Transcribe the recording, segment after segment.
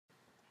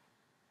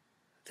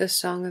The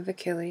Song of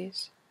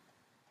Achilles,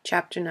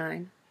 Chapter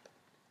 9.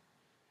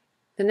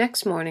 The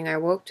next morning I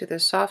woke to the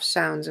soft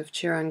sounds of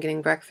Chiron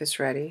getting breakfast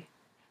ready.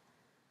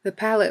 The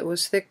pallet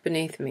was thick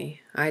beneath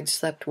me. I had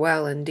slept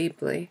well and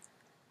deeply.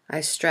 I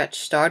stretched,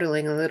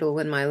 startling a little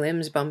when my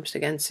limbs bumped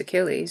against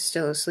Achilles,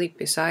 still asleep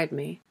beside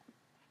me.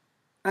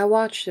 I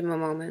watched him a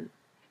moment,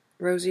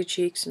 rosy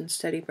cheeks and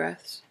steady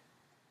breaths.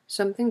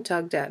 Something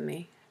tugged at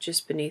me,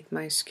 just beneath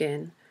my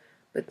skin,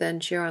 but then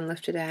Chiron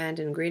lifted a hand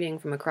in greeting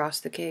from across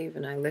the cave,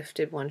 and I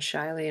lifted one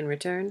shyly in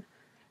return,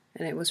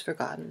 and it was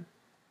forgotten.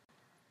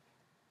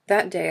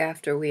 That day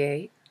after we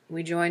ate,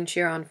 we joined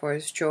Chiron for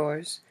his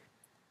chores.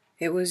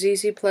 It was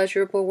easy,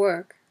 pleasurable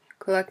work,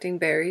 collecting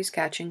berries,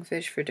 catching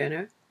fish for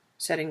dinner,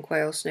 setting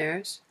quail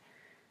snares.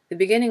 The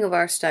beginning of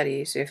our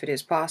studies, if it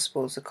is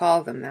possible to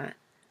call them that.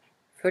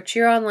 For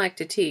Chiron liked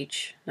to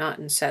teach, not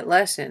in set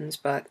lessons,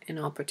 but in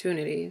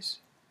opportunities.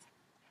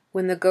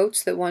 When the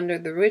goats that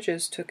wandered the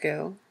ridges took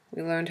ill,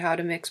 we learned how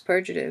to mix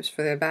purgatives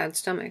for their bad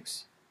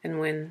stomachs, and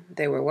when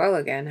they were well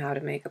again, how to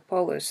make a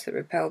poultice that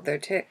repelled their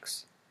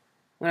ticks.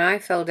 When I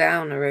fell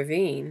down a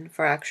ravine,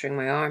 fracturing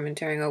my arm and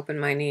tearing open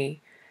my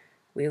knee,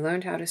 we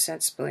learned how to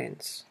set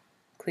splints,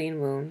 clean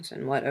wounds,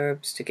 and what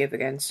herbs to give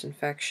against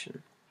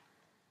infection.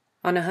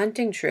 On a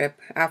hunting trip,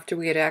 after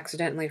we had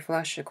accidentally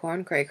flushed a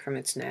corncrake from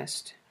its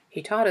nest,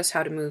 he taught us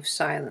how to move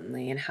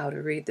silently and how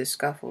to read the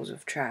scuffles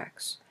of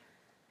tracks.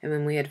 And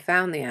when we had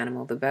found the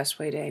animal, the best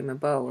way to aim a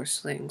bow or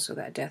sling so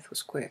that death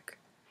was quick.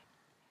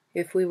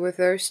 If we were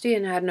thirsty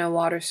and had no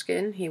water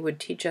skin, he would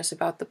teach us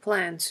about the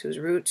plants whose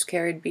roots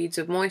carried beads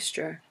of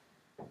moisture.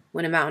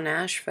 When a mountain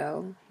ash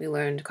fell, we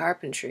learned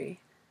carpentry,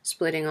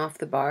 splitting off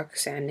the bark,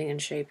 sanding and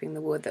shaping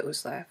the wood that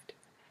was left.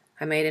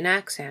 I made an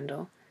axe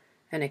handle,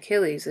 and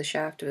Achilles the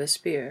shaft of a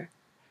spear.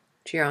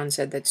 Chiron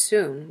said that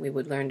soon we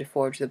would learn to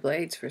forge the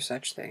blades for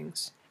such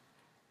things.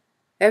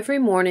 Every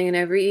morning and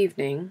every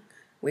evening,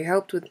 we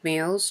helped with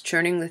meals,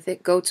 churning the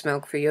thick goat's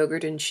milk for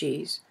yogurt and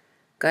cheese,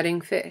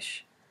 gutting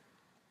fish.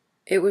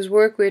 It was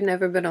work we had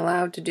never been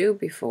allowed to do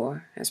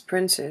before, as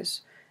princes,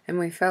 and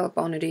we fell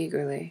upon it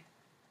eagerly.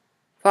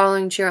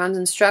 Following Chiron's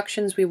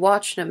instructions, we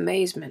watched in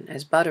amazement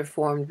as butter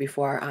formed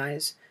before our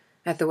eyes,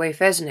 at the way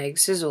pheasant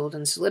eggs sizzled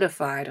and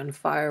solidified on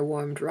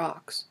fire-warmed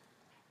rocks.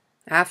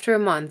 After a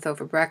month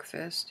over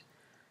breakfast,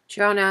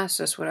 Chiron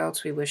asked us what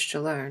else we wished to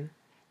learn.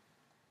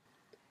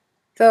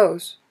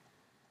 "Those."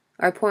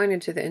 I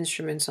pointed to the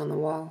instruments on the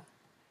wall.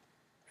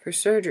 "For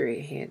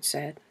surgery," he had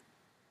said.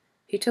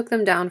 He took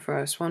them down for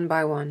us one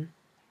by one.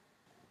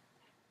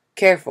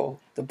 "Careful,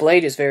 the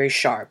blade is very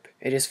sharp.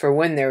 It is for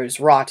when there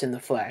is rot in the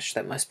flesh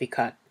that must be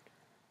cut.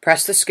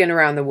 Press the skin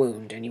around the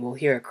wound, and you will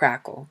hear a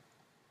crackle."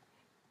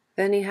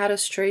 Then he had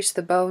us trace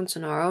the bones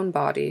in our own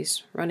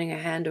bodies, running a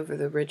hand over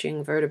the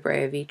ridging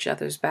vertebrae of each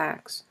other's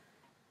backs.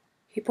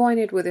 He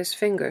pointed with his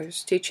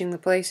fingers, teaching the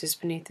places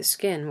beneath the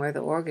skin where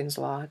the organs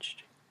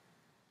lodged.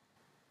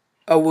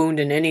 "A wound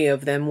in any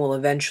of them will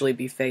eventually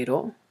be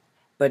fatal,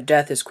 but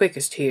death is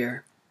quickest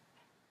here."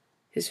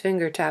 His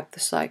finger tapped the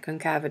slight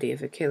concavity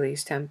of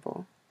Achilles'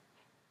 temple.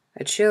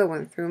 A chill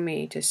went through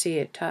me to see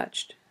it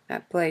touched,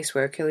 that place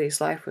where Achilles'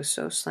 life was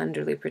so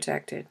slenderly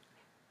protected.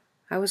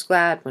 I was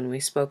glad when we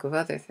spoke of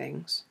other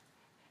things.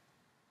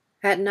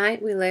 At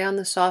night we lay on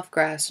the soft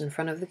grass in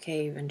front of the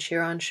cave, and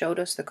Chiron showed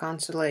us the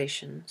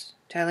constellations,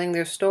 telling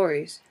their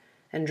stories,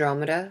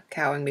 Andromeda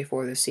cowering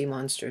before the sea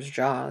monster's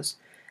jaws,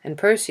 and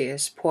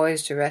Perseus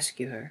poised to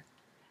rescue her.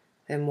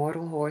 The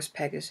immortal horse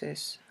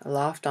Pegasus,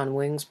 aloft on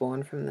wings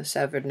borne from the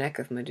severed neck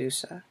of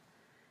Medusa.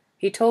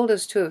 He told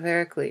us too of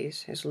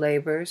Heracles, his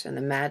labors, and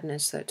the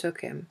madness that took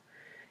him.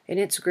 In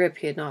its grip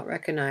he had not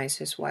recognized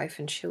his wife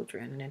and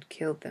children, and had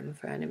killed them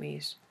for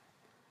enemies.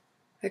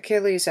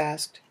 Achilles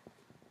asked,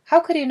 "How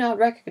could he not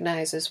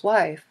recognize his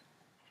wife?"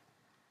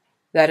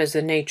 "That is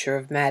the nature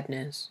of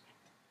madness,"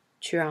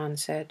 Chiron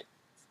said.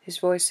 His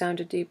voice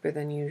sounded deeper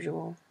than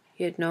usual.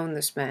 He had known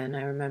this man,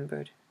 I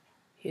remembered.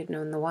 He had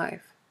known the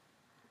wife.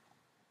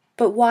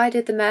 "But why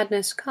did the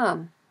madness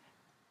come?"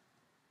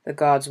 "The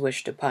gods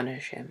wished to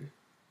punish him,"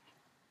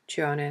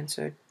 Chiron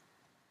answered.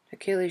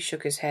 Achilles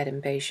shook his head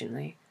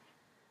impatiently.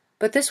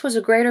 "But this was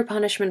a greater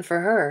punishment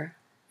for her.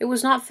 It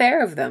was not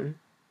fair of them."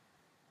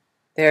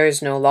 "There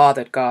is no law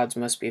that gods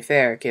must be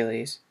fair,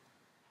 Achilles,"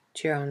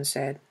 Chiron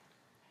said.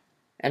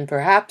 "And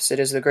perhaps it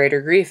is the greater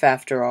grief,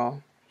 after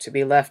all, to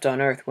be left on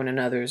earth when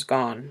another is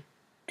gone.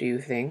 Do you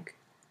think?"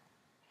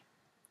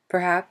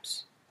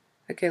 "Perhaps,"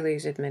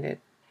 Achilles admitted.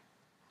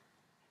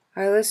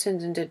 I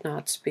listened and did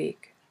not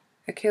speak.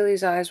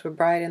 Achilles' eyes were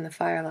bright in the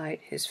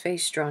firelight, his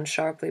face drawn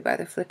sharply by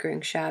the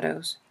flickering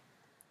shadows.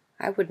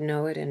 I would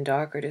know it in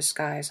darker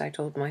disguise, I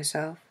told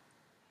myself.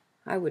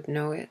 I would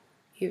know it,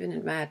 even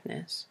in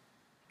madness.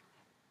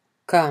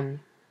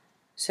 "Come,"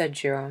 said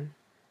Chiron.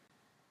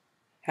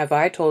 "Have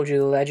I told you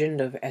the legend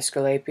of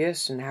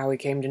Aesculapius and how he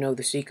came to know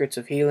the secrets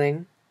of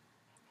healing?"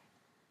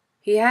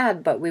 He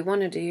had, but we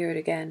wanted to hear it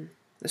again.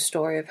 The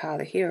story of how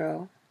the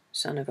hero,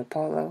 son of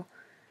Apollo,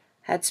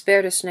 had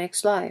spared a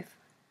snake's life.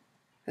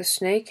 The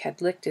snake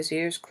had licked his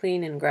ears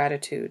clean in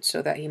gratitude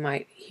so that he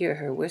might hear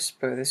her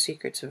whisper the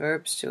secrets of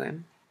herbs to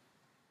him.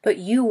 But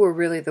you were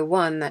really the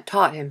one that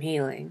taught him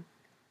healing,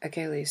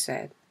 Achilles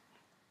said.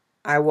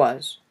 I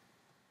was.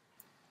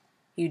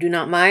 You do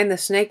not mind the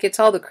snake gets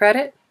all the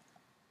credit?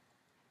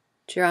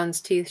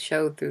 Chiron's teeth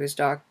showed through his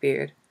dark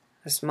beard,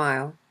 a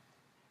smile.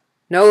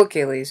 No,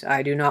 Achilles,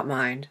 I do not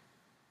mind.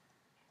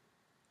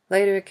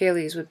 Later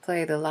Achilles would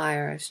play the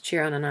lyre as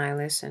Chiron and I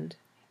listened.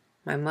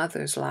 My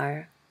mother's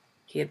lyre.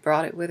 He had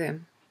brought it with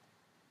him.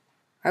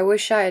 I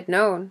wish I had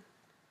known,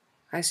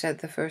 I said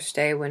the first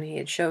day when he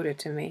had showed it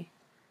to me.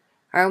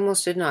 I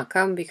almost did not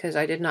come because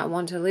I did not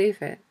want to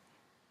leave it.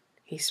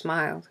 He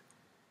smiled.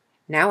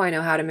 Now I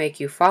know how to make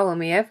you follow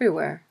me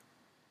everywhere.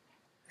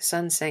 The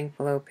sun sank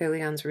below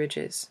Pelion's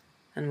ridges,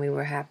 and we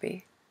were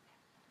happy.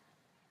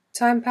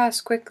 Time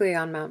passed quickly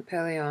on Mount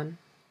Pelion,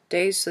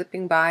 days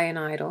slipping by in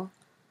idle.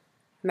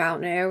 The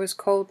mountain air was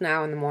cold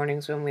now in the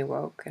mornings when we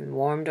woke, and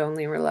warmed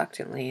only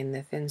reluctantly in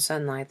the thin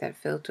sunlight that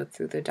filtered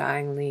through the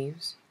dying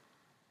leaves.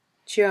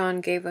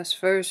 Chiron gave us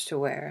furs to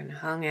wear and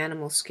hung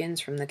animal skins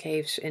from the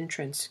cave's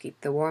entrance to keep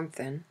the warmth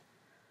in.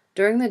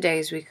 During the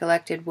days we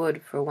collected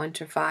wood for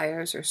winter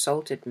fires or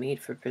salted meat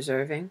for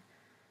preserving.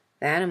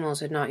 The animals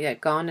had not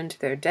yet gone into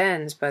their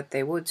dens, but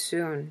they would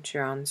soon,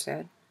 Chiron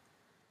said.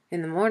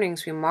 In the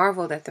mornings we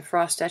marveled at the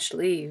frost-etched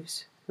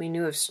leaves. We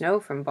knew of snow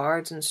from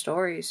bards and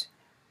stories.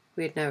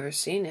 We had never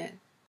seen it.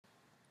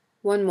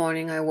 One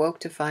morning I woke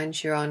to find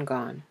Chiron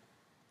gone.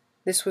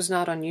 This was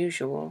not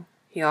unusual.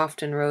 He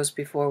often rose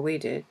before we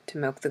did, to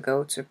milk the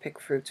goats or pick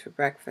fruits for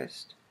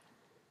breakfast.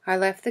 I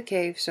left the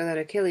cave so that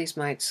Achilles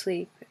might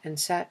sleep, and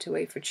sat to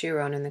wait for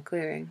Chiron in the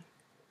clearing.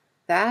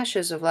 The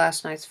ashes of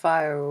last night's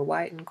fire were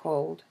white and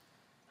cold.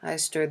 I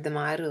stirred them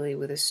idly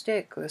with a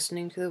stick,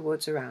 listening to the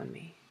woods around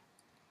me.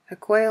 A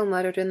quail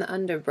muttered in the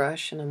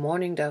underbrush, and a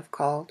mourning dove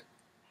called.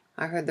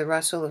 I heard the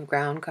rustle of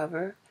ground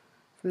cover,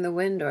 from the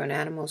wind or an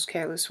animal's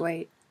careless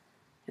weight.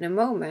 In a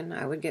moment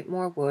I would get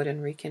more wood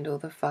and rekindle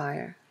the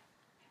fire.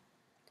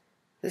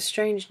 The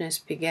strangeness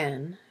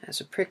began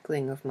as a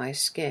prickling of my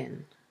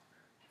skin.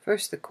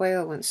 First the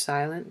quail went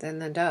silent, then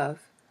the dove.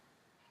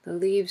 The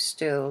leaves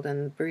stilled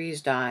and the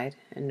breeze died,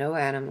 and no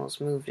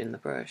animals moved in the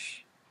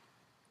bush.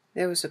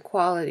 There was a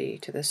quality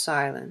to the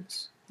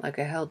silence, like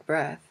a held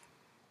breath.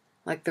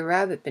 Like the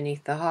rabbit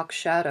beneath the hawk's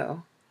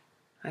shadow,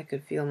 I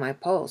could feel my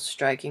pulse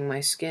striking my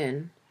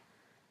skin.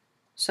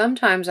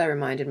 Sometimes, I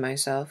reminded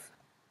myself,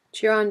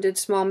 Chiron did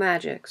small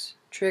magics,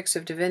 tricks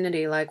of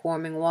divinity like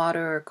warming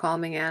water or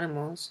calming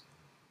animals.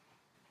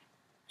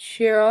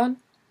 Chiron?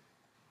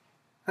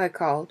 I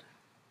called.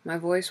 My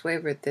voice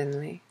wavered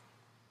thinly.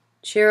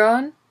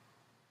 Chiron?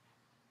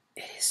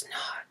 It is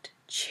not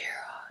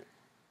Chiron.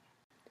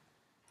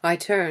 I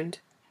turned.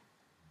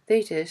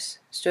 Thetis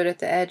stood at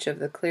the edge of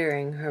the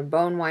clearing, her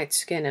bone-white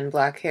skin and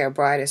black hair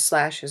bright as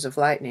slashes of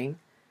lightning.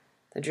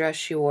 The dress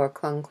she wore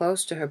clung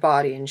close to her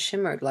body and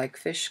shimmered like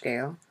fish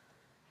scale.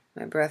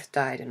 My breath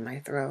died in my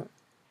throat.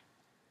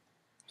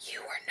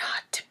 You were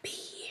not to be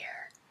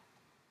here,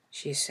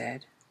 she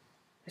said,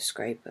 the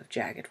scrape of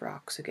jagged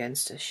rocks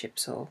against a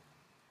ship's hull.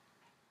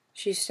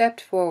 She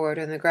stepped forward,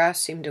 and the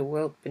grass seemed to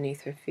wilt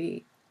beneath her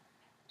feet.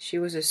 She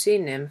was a sea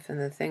nymph, and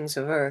the things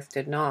of earth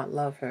did not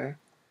love her.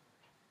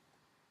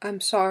 I'm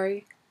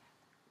sorry,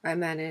 I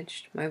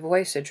managed, my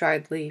voice a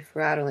dried leaf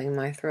rattling in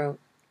my throat.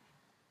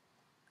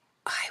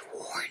 I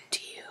warned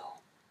you,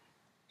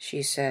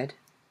 she said.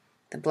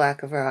 The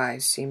black of her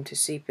eyes seemed to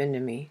seep into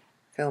me,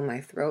 fill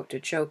my throat to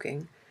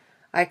choking.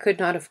 I could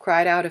not have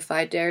cried out if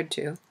I dared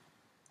to.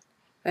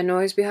 A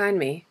noise behind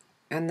me,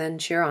 and then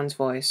Chiron's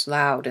voice,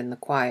 loud in the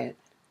quiet.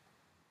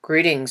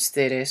 Greetings,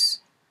 Thetis.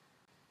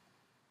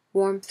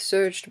 Warmth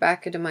surged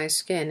back into my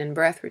skin, and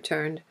breath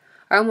returned.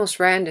 I almost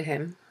ran to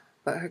him,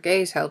 but her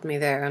gaze held me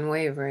there,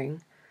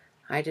 unwavering.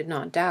 I did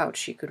not doubt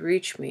she could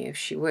reach me if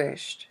she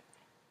wished.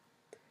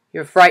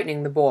 You're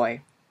frightening the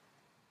boy,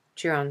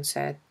 Chiron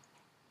said.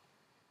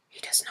 He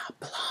does not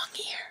belong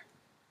here,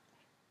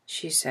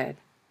 she said.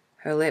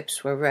 Her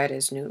lips were red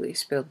as newly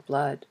spilled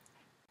blood.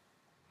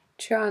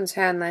 Chiron's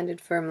hand landed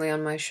firmly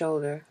on my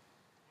shoulder.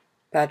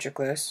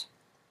 Patroclus,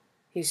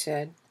 he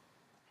said,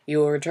 you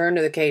will return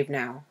to the cave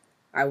now.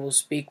 I will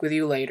speak with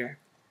you later.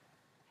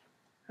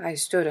 I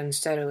stood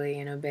unsteadily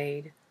and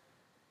obeyed.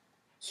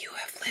 You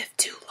have lived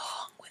too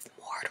long with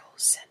mortals,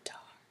 centaur,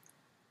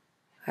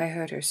 I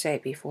heard her say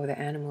before the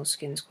animal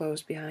skins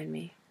closed behind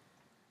me.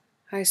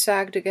 I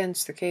sagged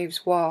against the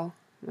cave's wall.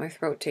 My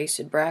throat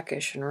tasted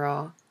brackish and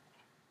raw.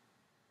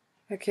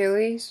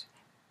 Achilles?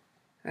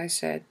 I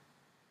said.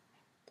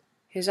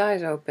 His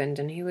eyes opened,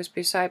 and he was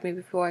beside me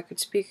before I could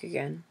speak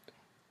again.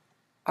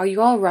 Are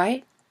you all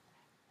right?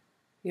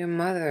 Your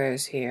mother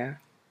is here,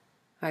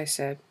 I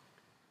said.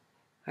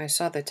 I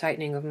saw the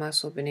tightening of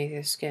muscle beneath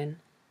his skin.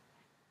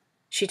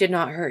 She did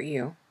not hurt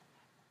you.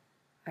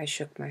 I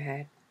shook my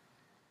head.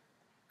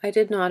 I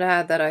did not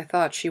add that I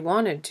thought she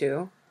wanted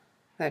to,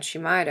 that she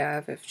might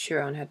have if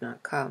Chiron had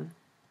not come.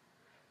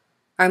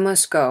 I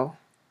must go,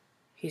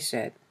 he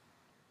said.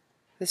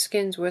 The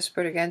skins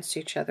whispered against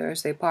each other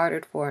as they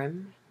parted for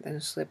him, then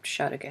slipped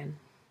shut again.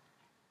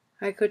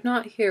 I could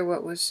not hear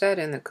what was said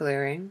in the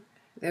clearing.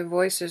 Their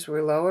voices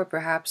were low, or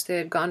perhaps they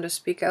had gone to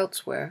speak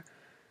elsewhere.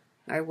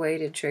 I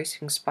waited,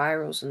 tracing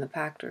spirals in the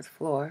packed earth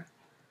floor.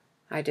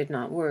 I did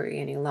not worry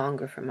any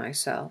longer for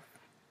myself.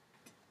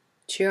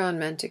 Chiron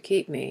meant to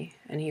keep me,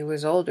 and he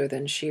was older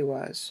than she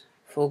was,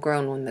 full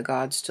grown when the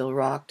gods still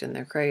rocked in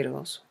their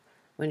cradles,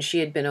 when she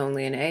had been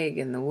only an egg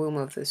in the womb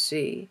of the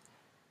sea.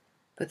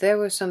 But there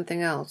was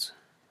something else,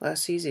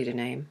 less easy to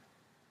name.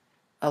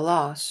 A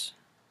loss,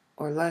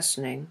 or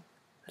lessening,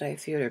 that I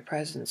feared her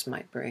presence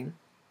might bring.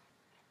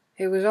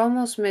 It was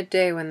almost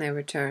midday when they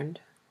returned.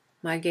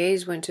 My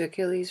gaze went to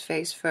Achilles'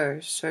 face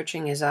first,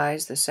 searching his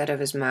eyes, the set of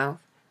his mouth.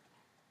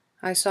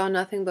 I saw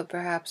nothing but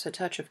perhaps a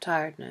touch of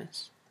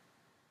tiredness.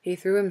 He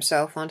threw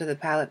himself onto the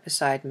pallet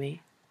beside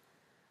me.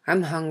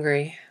 "I'm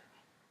hungry,"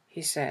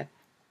 he said.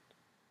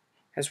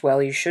 "As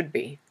well you should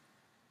be,"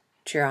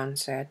 Chiron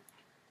said.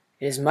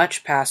 "It is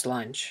much past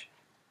lunch."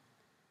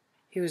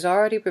 He was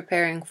already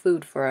preparing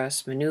food for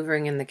us,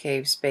 maneuvering in the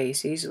cave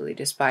space easily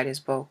despite his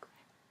bulk.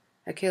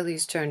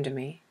 Achilles turned to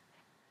me.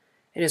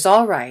 "It is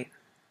all right,"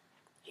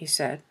 he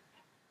said.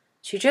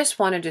 "She just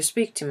wanted to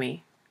speak to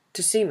me,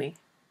 to see me."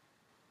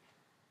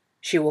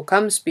 "She will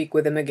come speak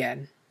with him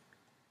again,"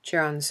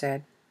 Chiron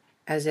said.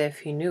 As if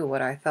he knew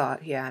what I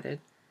thought, he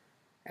added,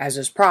 "as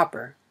is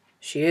proper.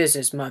 She is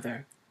his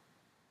mother."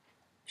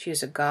 "She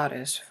is a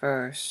goddess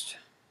first,"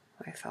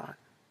 I thought.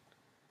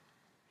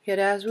 Yet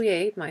as we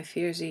ate, my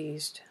fears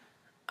eased.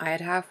 I had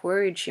half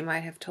worried she might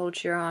have told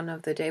Chiron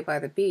of the day by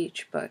the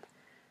beach, but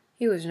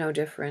he was no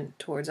different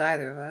towards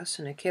either of us,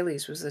 and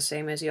Achilles was the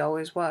same as he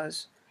always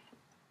was.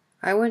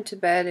 I went to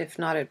bed, if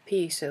not at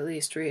peace, at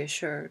least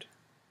reassured.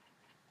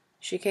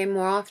 She came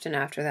more often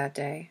after that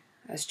day,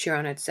 as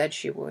Chiron had said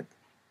she would.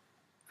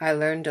 I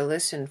learned to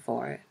listen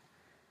for it,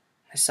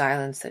 a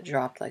silence that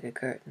dropped like a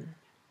curtain,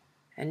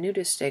 and knew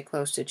to stay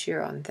close to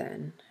Chiron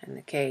then, and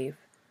the cave.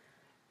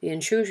 The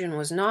intrusion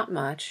was not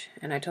much,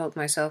 and I told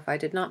myself I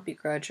did not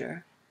begrudge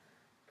her,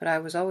 but I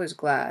was always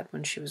glad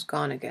when she was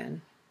gone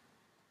again.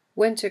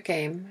 Winter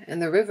came,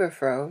 and the river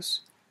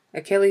froze.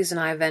 Achilles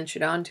and I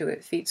ventured onto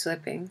it, feet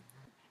slipping.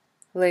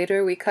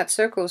 Later, we cut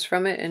circles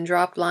from it and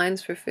dropped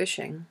lines for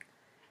fishing.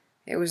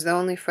 It was the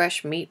only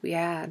fresh meat we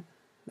had.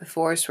 The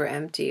forests were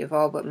empty of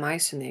all but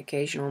mice and the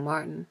occasional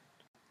marten.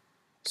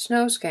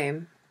 Snows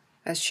came,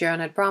 as Chiron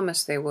had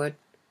promised they would.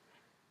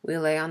 We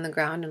lay on the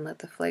ground and let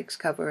the flakes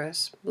cover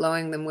us,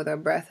 blowing them with our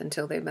breath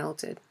until they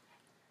melted.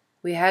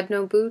 We had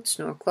no boots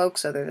nor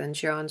cloaks other than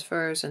Chiron's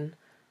furs, and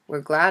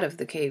were glad of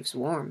the cave's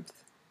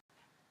warmth.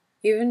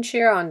 Even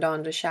Chiron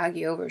donned a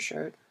shaggy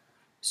overshirt,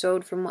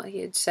 sewed from what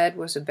he had said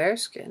was a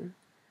bearskin.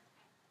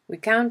 We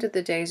counted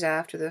the days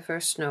after the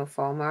first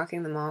snowfall,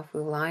 marking them off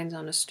with lines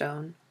on a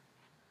stone.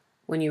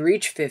 "When you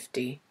reach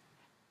 50,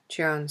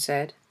 Chiron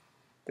said,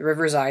 the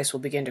river's ice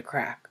will begin to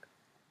crack."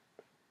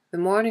 The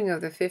morning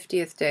of the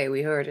 50th day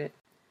we heard it,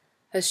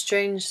 a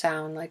strange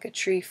sound like a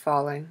tree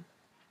falling.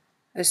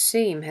 A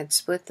seam had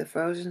split the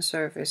frozen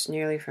surface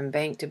nearly from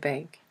bank to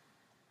bank.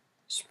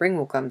 "Spring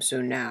will come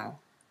soon now,"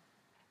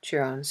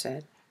 Chiron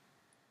said.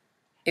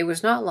 It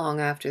was not long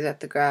after that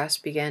the grass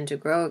began to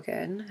grow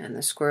again, and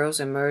the squirrels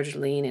emerged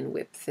lean and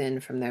whip-thin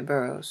from their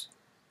burrows.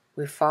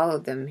 We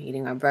followed them,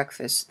 eating our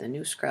breakfast in the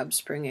new scrubbed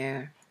spring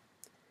air.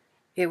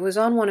 It was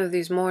on one of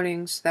these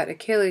mornings that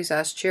Achilles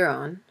asked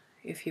Chiron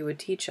if he would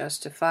teach us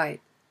to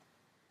fight.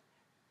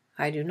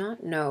 I do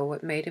not know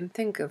what made him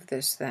think of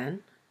this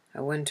then,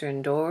 a winter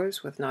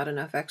indoors with not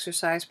enough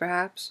exercise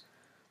perhaps,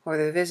 or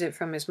the visit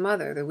from his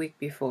mother the week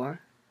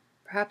before,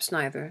 perhaps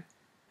neither.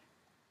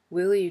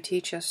 "Will you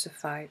teach us to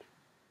fight?"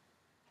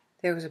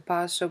 There was a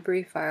pause so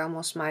brief I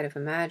almost might have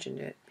imagined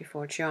it,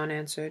 before Chiron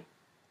answered,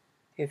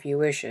 "If you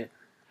wish it,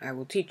 I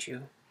will teach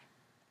you."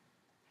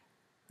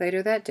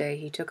 Later that day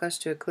he took us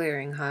to a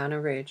clearing high on a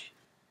ridge.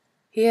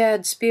 He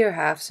had spear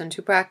hafts and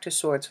 2 practice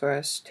swords for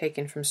us,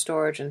 taken from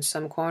storage in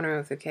some corner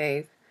of the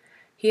cave.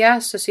 He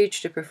asked us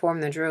each to perform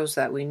the drills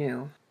that we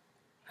knew.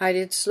 I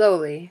did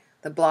slowly,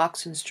 the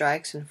blocks and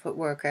strikes and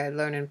footwork I had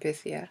learned in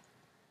Phthia.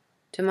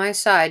 To my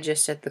side,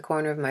 just at the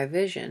corner of my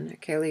vision,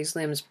 Achilles'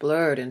 limbs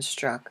blurred and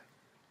struck.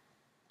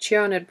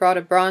 Chiron had brought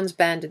a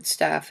bronze-banded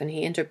staff, and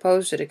he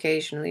interposed it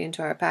occasionally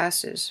into our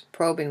passes,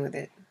 probing with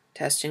it,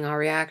 testing our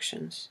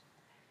reactions.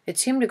 It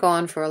seemed to go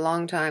on for a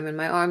long time, and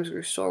my arms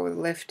grew sore with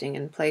lifting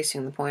and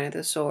placing the point of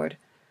the sword.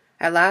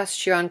 At last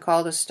Chiron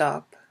called a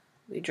stop.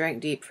 We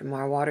drank deep from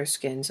our water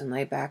skins and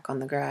lay back on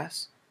the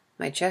grass.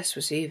 My chest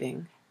was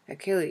heaving.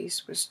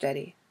 Achilles was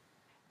steady.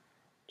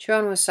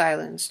 Chiron was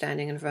silent,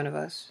 standing in front of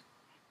us.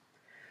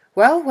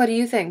 "Well, what do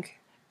you think?"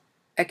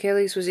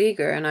 Achilles was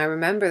eager, and I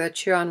remember that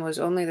Chiron was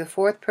only the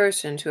 4th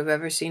person to have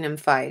ever seen him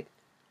fight.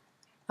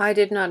 I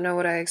did not know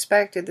what I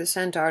expected the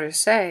centaur to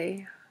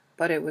say,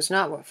 but it was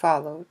not what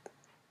followed.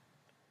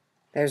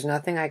 "There's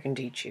nothing I can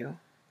teach you.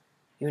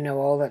 You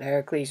know all that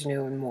Heracles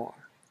knew and more.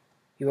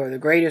 You are the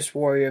greatest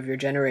warrior of your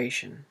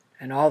generation,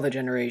 and all the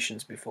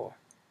generations before."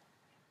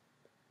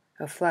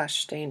 A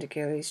flush stained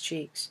Achilles'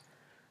 cheeks.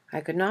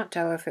 I could not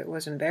tell if it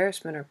was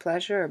embarrassment or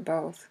pleasure or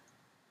both.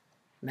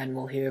 "Men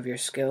will hear of your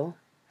skill,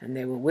 and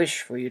they will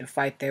wish for you to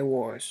fight their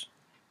wars."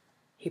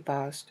 He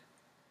paused.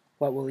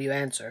 What will you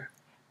answer?"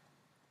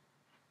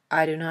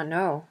 "I do not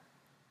know,"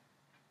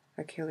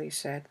 Achilles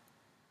said.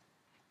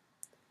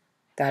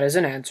 "That is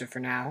an answer for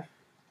now.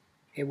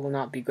 It will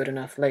not be good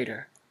enough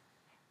later,"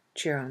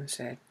 Chiron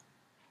said.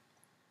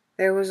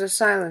 There was a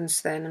silence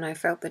then, and I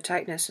felt the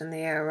tightness in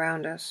the air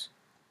around us.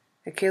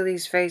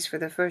 Achilles' face, for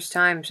the first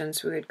time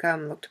since we had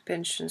come, looked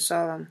pinched and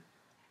solemn.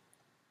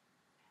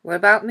 "What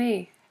about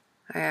me?"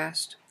 I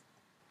asked.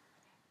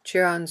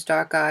 Chiron's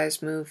dark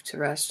eyes moved to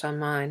rest on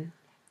mine.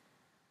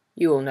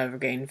 "You will never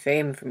gain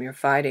fame from your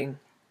fighting.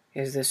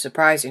 Is this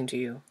surprising to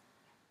you?"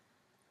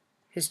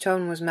 His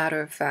tone was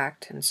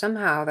matter-of-fact, and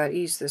somehow that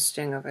eased the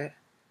sting of it.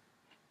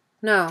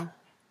 "No,"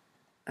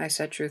 I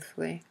said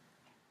truthfully.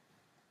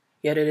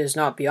 "Yet it is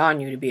not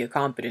beyond you to be a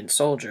competent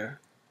soldier.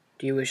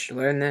 Do you wish to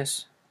learn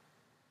this?"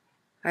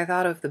 I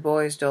thought of the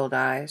boy's dulled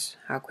eyes,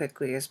 how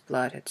quickly his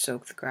blood had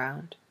soaked the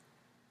ground.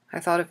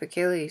 I thought of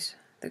Achilles,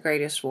 the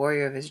greatest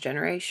warrior of his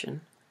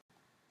generation.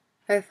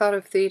 I thought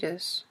of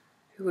Thetis,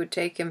 who would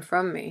take him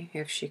from me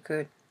if she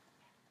could.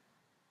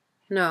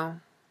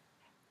 "No,"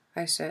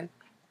 I said.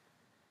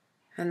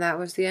 And that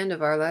was the end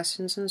of our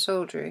lessons in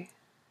soldiery.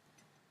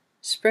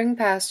 Spring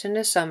passed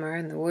into summer,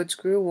 and the woods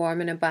grew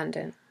warm and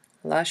abundant,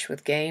 lush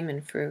with game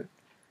and fruit.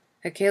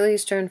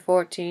 Achilles turned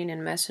 14,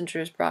 and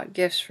messengers brought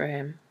gifts for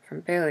him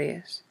from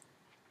Peleus.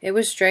 It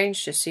was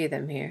strange to see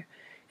them here,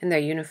 in their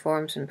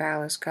uniforms and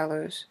palace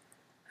colors.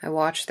 I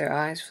watched their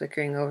eyes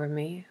flickering over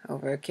me,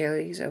 over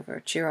Achilles, over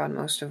Chiron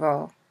most of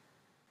all.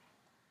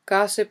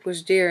 Gossip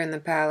was dear in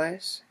the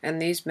palace,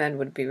 and these men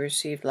would be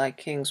received like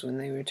kings when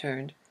they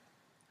returned.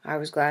 I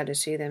was glad to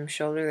see them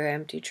shoulder their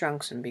empty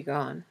trunks and be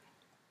gone.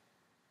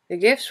 The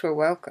gifts were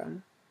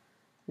welcome.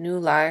 New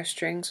lyre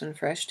strings and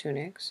fresh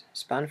tunics,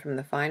 spun from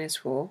the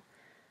finest wool.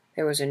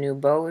 There was a new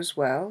bow as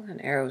well,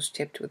 and arrows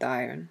tipped with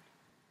iron.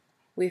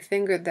 We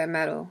fingered their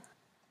metal,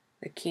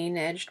 the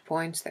keen-edged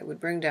points that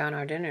would bring down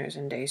our dinners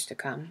in days to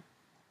come.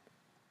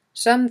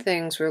 Some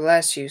things were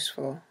less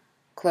useful.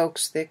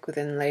 Cloaks thick with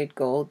inlaid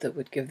gold that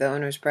would give the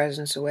owner's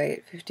presence away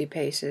at 50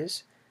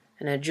 paces,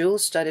 and a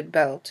jewel-studded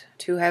belt,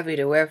 too heavy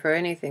to wear for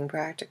anything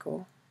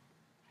practical.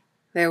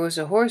 There was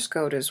a horse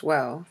coat as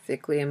well,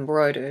 thickly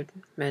embroidered,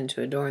 meant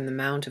to adorn the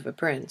mount of a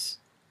prince.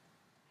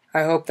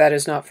 "I hope that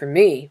is not for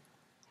me,"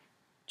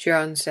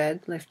 Chiron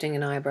said, lifting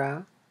an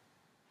eyebrow.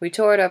 We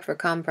tore it up for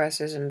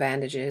compresses and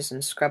bandages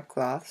and scrub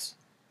cloths.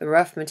 The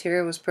rough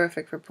material was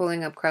perfect for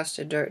pulling up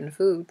crusted dirt and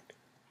food.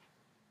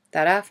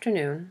 That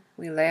afternoon,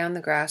 we lay on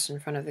the grass in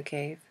front of the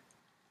cave.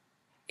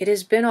 "It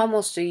has been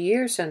almost a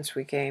year since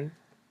we came,"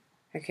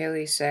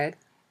 Achilles said.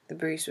 The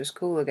breeze was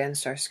cool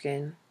against our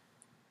skin.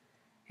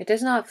 "It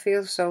does not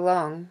feel so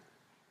long,"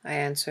 I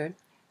answered.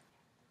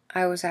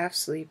 I was half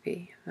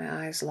sleepy,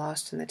 my eyes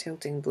lost in the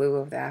tilting blue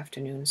of the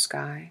afternoon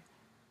sky.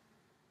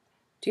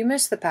 "Do you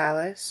miss the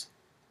palace?"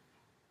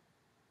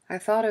 I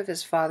thought of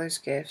his father's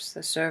gifts,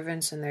 the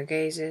servants and their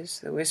gazes,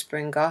 the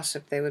whispering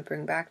gossip they would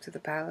bring back to the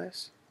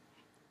palace.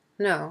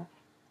 "No,"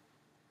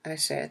 I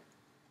said.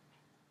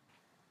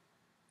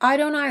 "I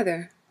don't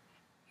either,"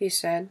 he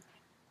said.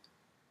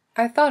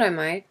 "I thought I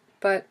might,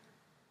 but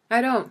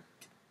I don't."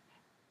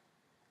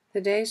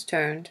 The days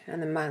turned,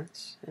 and the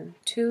months, and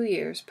 2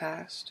 years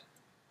passed.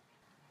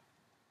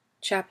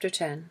 Chapter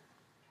 10.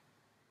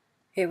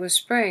 It was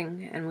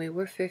spring, and we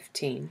were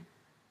 15.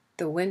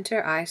 The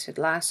winter ice had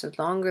lasted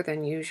longer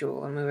than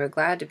usual, and we were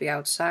glad to be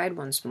outside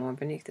once more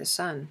beneath the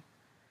sun.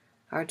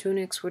 Our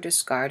tunics were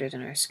discarded,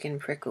 and our skin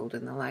prickled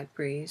in the light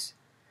breeze.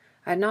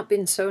 I had not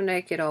been so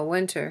naked all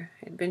winter.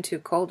 It had been too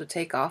cold to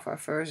take off our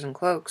furs and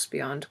cloaks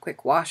beyond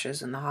quick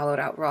washes in the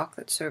hollowed-out rock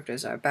that served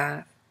as our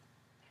bath.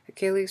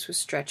 Achilles was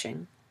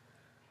stretching,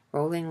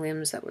 rolling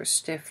limbs that were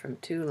stiff from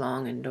too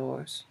long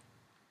indoors.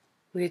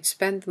 We had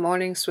spent the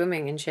morning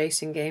swimming and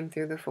chasing game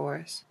through the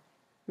forest.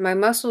 My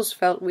muscles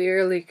felt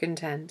wearily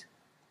content,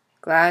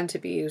 glad to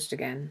be used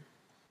again.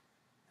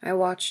 I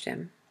watched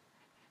him.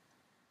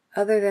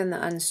 Other than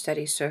the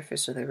unsteady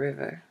surface of the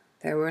river,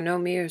 there were no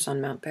mirrors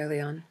on Mount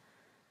Pelion,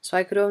 so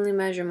I could only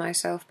measure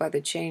myself by the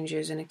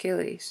changes in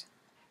Achilles.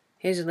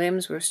 His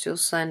limbs were still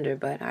slender,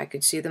 but I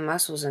could see the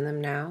muscles in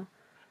them now,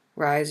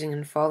 rising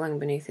and falling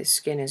beneath his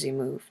skin as he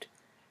moved.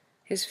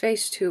 His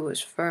face, too,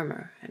 was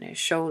firmer, and his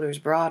shoulders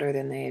broader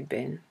than they had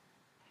been.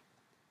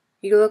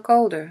 "You look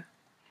older,"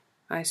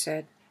 I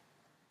said.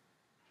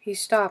 He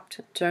stopped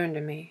and turned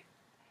to me.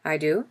 "I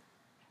do?"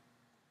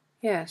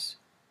 "Yes,"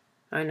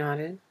 I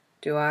nodded.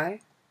 "Do I?"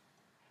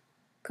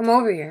 "Come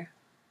over here,"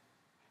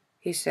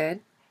 he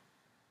said.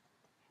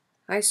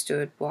 I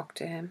stood, walked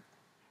to him.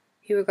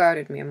 He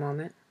regarded me a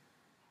moment.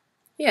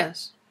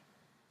 "Yes,"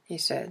 he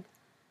said.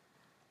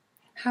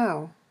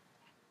 "How?"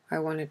 I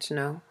wanted to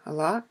know. "A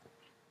lot?"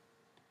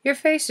 "Your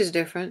face is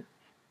different,"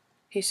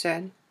 he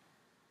said.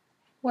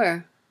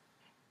 "Where?"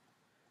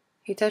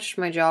 He touched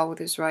my jaw with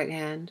his right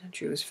hand and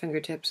drew his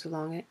fingertips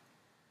along it.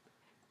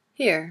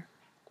 "Here.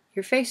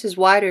 Your face is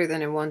wider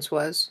than it once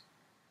was."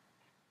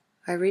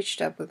 I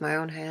reached up with my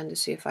own hand to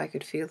see if I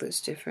could feel this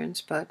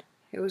difference, but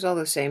it was all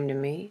the same to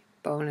me,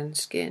 bone and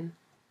skin.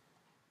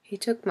 He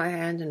took my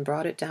hand and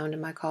brought it down to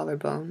my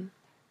collarbone.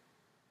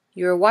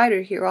 "You are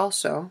whiter here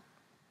also,"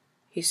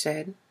 he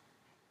said.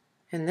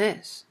 "And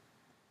this."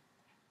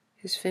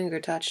 His finger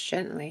touched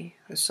gently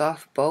the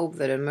soft bulb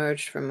that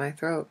emerged from my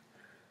throat.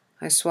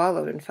 I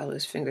swallowed and felt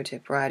his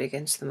fingertip right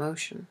against the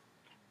motion.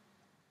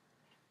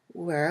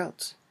 "Where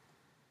else?"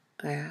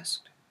 I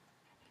asked.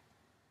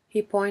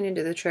 He pointed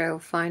to the trail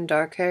of fine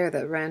dark hair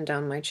that ran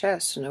down my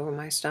chest and over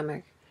my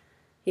stomach.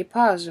 He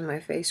paused and my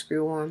face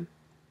grew warm.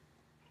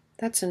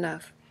 "That's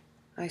enough,"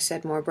 I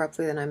said more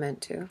abruptly than I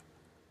meant to.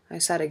 I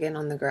sat again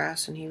on the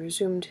grass and he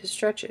resumed his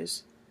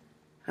stretches.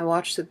 I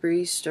watched the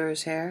breeze stir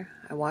his hair.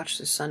 I watched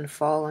the sun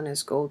fall on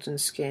his golden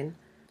skin.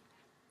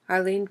 I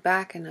leaned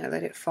back and I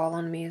let it fall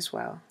on me as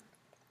well.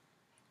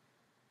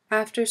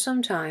 After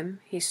some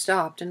time, he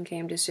stopped and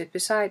came to sit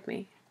beside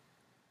me.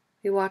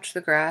 We watched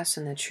the grass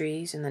and the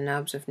trees and the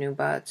nubs of new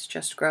buds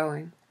just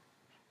growing.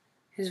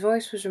 His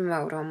voice was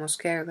remote, almost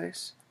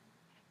careless.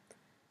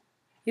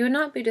 "You would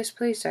not be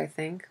displeased, I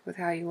think, with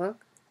how you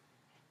look?"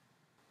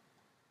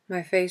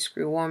 My face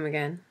grew warm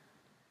again,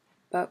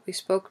 but we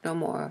spoke no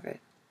more of it.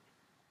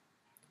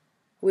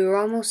 We were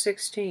almost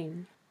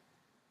 16.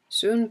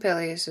 Soon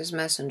Peleus's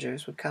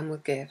messengers would come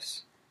with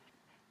gifts.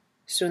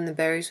 Soon the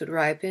berries would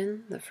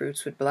ripen, the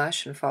fruits would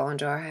blush and fall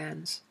into our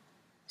hands.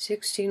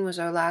 16 was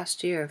our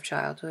last year of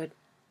childhood,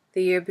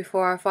 the year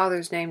before our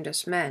fathers named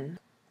us men,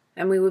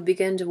 and we would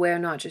begin to wear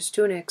not just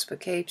tunics but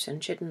capes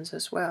and chittons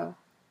as well.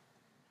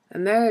 A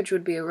marriage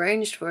would be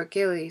arranged for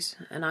Achilles,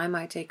 and I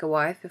might take a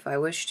wife if I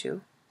wished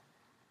to.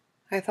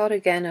 I thought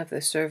again of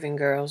the serving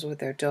girls with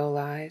their dull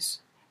eyes.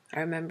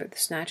 I remembered the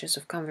snatches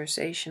of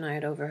conversation I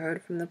had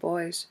overheard from the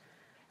boys,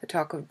 the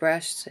talk of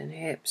breasts and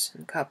hips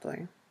and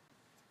coupling.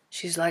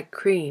 "She's like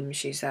cream,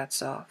 she's that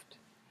soft.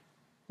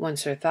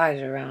 Once her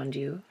thighs are around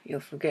you, you'll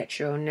forget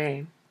your own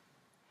name."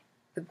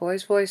 The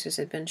boys' voices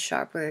had been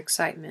sharp with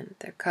excitement,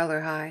 their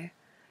color high,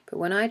 but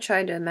when I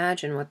tried to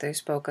imagine what they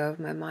spoke of,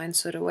 my mind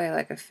slid away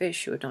like a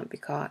fish who would not be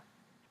caught.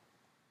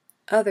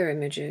 Other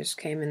images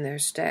came in their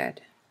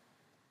stead.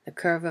 The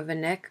curve of a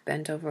neck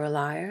bent over a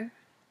lyre,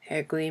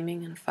 hair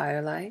gleaming in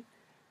firelight,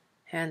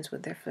 hands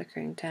with their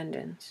flickering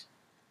tendons.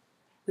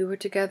 We were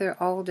together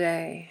all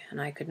day,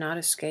 and I could not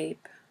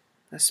escape.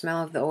 The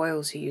smell of the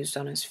oils he used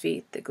on his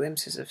feet, the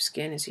glimpses of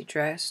skin as he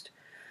dressed.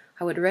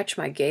 I would wrench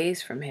my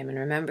gaze from him and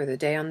remember the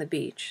day on the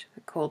beach,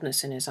 the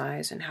coldness in his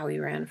eyes, and how he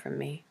ran from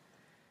me.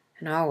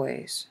 And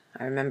always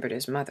I remembered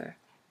his mother.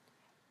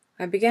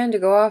 I began to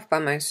go off by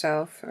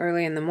myself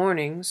early in the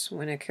mornings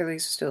when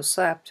Achilles still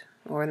slept,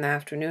 or in the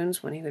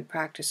afternoons when he would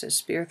practice his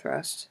spear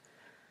thrusts.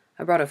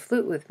 I brought a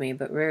flute with me,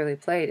 but rarely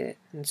played it.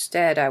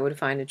 Instead, I would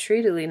find a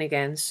tree to lean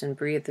against and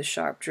breathe the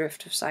sharp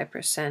drift of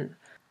cypress scent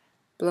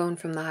blown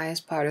from the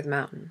highest part of the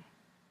mountain.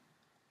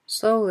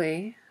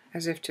 Slowly,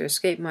 as if to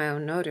escape my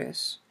own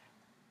notice,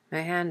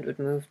 my hand would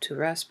move to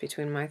rest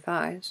between my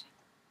thighs.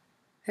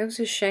 There was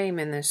a shame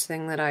in this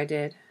thing that I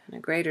did, and a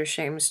greater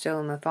shame still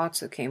in the thoughts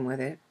that came with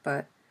it,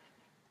 but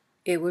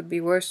it would be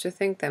worse to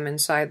think them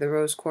inside the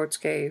rose quartz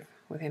cave,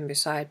 with him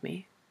beside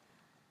me.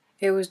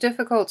 It was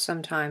difficult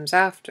sometimes,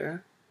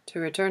 after, to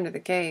return to the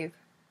cave.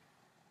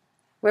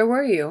 "Where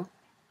were you?"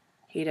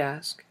 he'd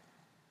ask.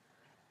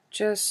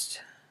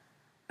 "Just,"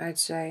 I'd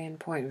say, and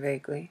point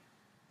vaguely.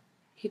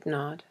 He'd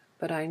nod,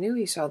 but I knew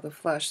he saw the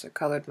flush that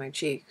colored my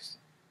cheeks.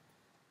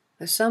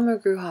 The summer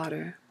grew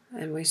hotter,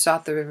 and we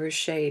sought the river's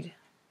shade,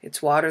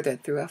 its water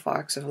that threw off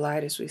arcs of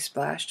light as we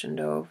splashed and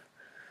dove.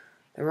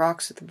 The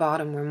rocks at the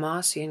bottom were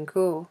mossy and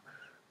cool,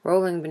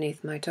 rolling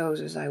beneath my toes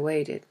as I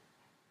waded.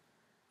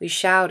 We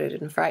shouted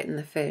and frightened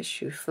the fish,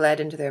 who fled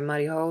into their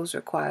muddy holes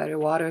or quieter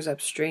waters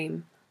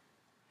upstream.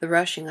 The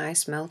rushing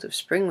ice melt of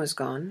spring was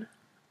gone.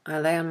 I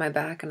lay on my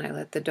back and I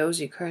let the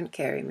dozy current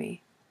carry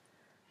me.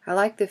 I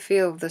liked the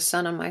feel of the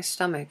sun on my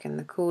stomach and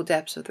the cool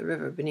depths of the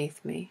river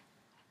beneath me.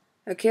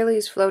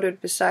 Achilles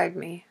floated beside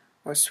me,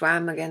 or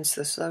swam against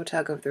the slow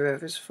tug of the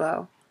river's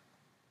flow.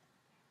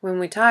 When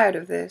we tired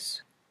of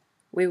this,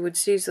 we would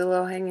seize the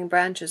low-hanging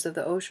branches of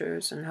the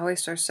osiers and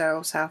hoist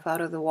ourselves half out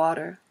of the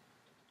water.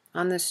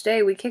 On this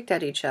day we kicked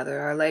at each other,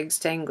 our legs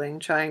tangling,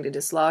 trying to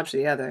dislodge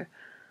the other,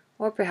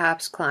 or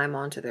perhaps climb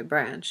onto their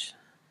branch.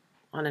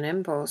 On an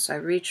impulse, I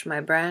reached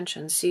my branch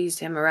and seized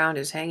him around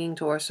his hanging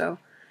torso.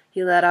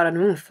 He let out an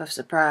oomph of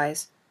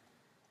surprise.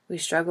 We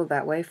struggled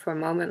that way for a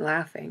moment,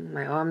 laughing,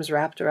 my arms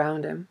wrapped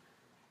around him.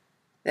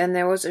 Then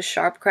there was a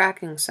sharp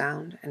cracking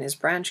sound, and his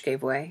branch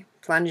gave way,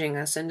 plunging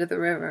us into the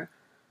river.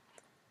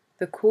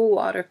 The cool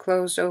water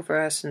closed over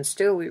us, and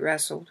still we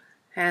wrestled,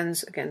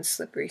 hands against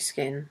slippery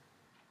skin.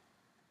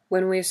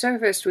 When we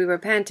surfaced, we were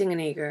panting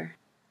and eager.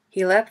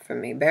 He leapt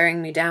from me,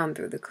 bearing me down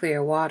through the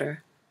clear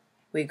water.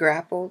 We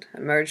grappled,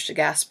 emerged to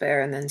gasp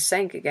air, and then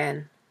sank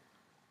again.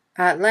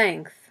 At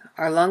length,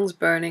 our lungs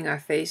burning, our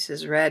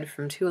faces red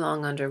from too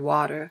long under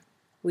water,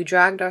 we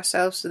dragged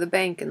ourselves to the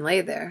bank and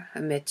lay there,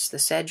 amidst the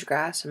sedge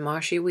grass and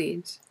marshy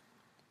weeds.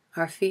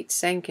 Our feet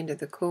sank into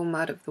the cool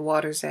mud of the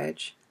water's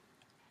edge.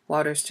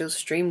 Water still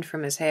streamed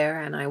from his hair,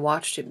 and I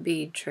watched it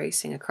bead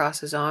tracing across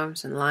his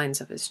arms and lines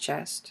of his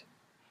chest.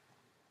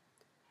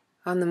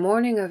 On the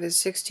morning of his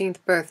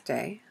 16th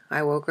birthday,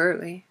 I woke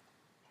early.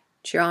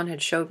 Chiron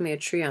had showed me a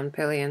tree on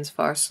Pelion's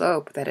far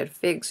slope that had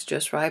figs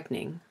just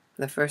ripening,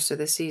 the first of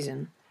the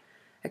season.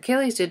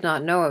 Achilles did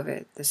not know of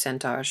it, the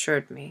centaur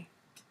assured me.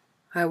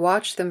 I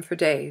watched them for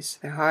days,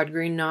 their hard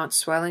green knots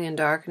swelling and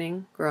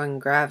darkening, growing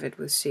gravid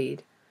with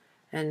seed,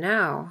 and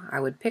now I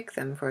would pick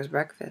them for his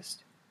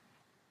breakfast.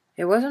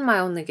 It wasn't my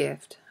only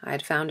gift. I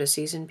had found a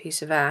seasoned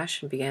piece of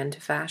ash and began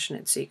to fashion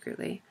it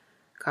secretly,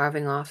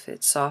 carving off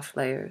its soft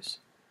layers.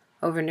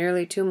 Over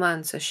nearly 2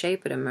 months a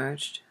shape had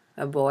emerged,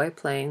 a boy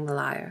playing the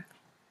lyre,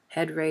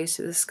 head raised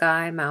to the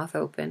sky, mouth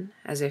open,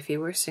 as if he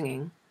were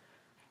singing.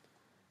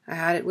 I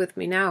had it with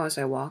me now as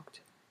I walked.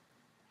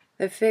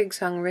 The figs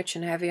hung rich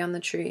and heavy on the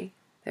tree,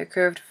 their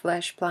curved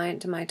flesh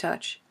pliant to my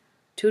touch.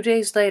 2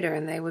 days later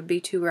and they would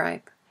be too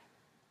ripe.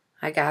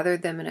 I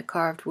gathered them in a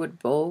carved wood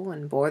bowl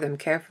and bore them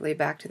carefully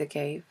back to the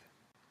cave.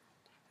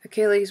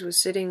 Achilles was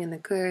sitting in the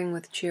clearing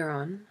with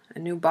Chiron, a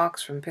new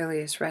box from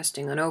Peleus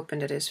resting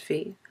unopened at his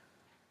feet.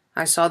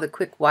 I saw the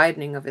quick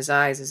widening of his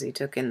eyes as he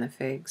took in the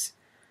figs.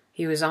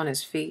 He was on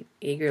his feet,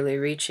 eagerly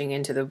reaching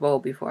into the bowl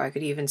before I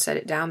could even set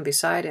it down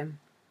beside him.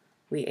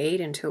 We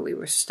ate until we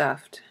were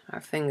stuffed,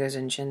 our fingers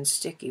and chins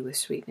sticky with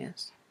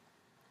sweetness.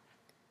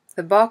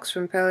 The box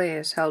from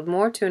Peleus held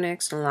more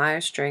tunics and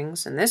lyre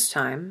strings, and this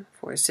time,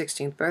 for his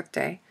 16th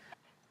birthday,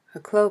 a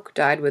cloak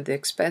dyed with the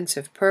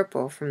expensive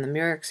purple from the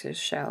murex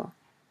shell.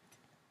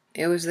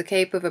 It was the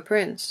cape of a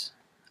prince,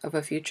 of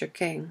a future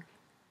king,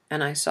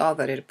 and I saw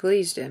that it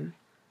pleased him.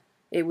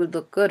 It would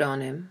look good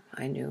on him,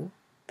 I knew,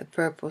 the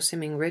purple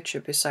seeming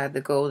richer beside the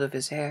gold of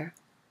his hair.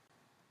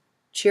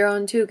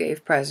 Chiron too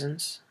gave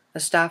presents, a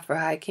staff for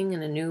hiking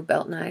and a new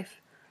belt knife,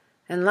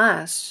 and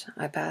last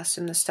I passed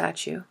him the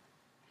statue.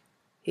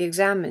 He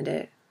examined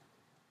it,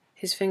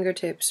 his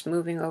fingertips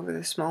moving over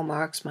the small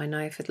marks my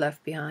knife had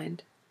left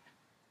behind.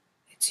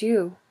 "It's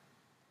you,"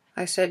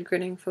 I said,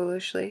 grinning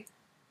foolishly.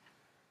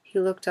 He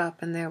looked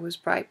up, and there was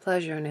bright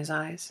pleasure in his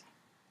eyes.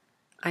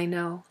 "I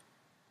know,"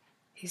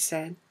 he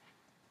said.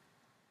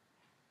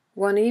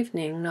 One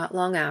evening, not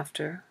long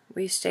after,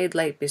 we stayed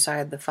late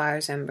beside the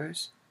fire's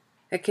embers.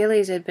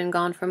 Achilles had been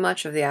gone for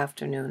much of the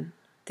afternoon.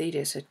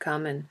 Thetis had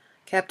come and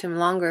kept him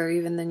longer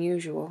even than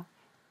usual.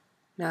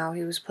 Now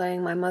he was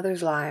playing my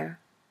mother's lyre.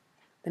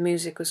 The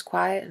music was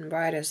quiet and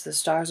bright as the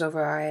stars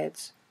over our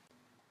heads.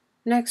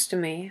 Next to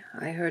me,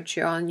 I heard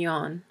Chiron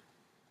yawn,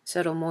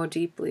 settle more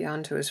deeply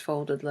onto his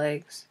folded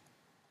legs.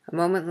 A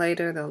moment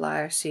later, the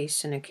lyre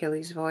ceased and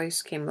Achilles'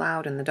 voice came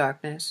loud in the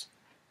darkness.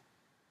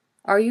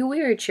 "Are you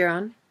weary,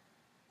 Chiron?"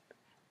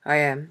 "I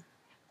am."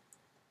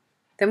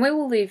 "Then we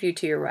will leave you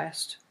to your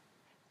rest."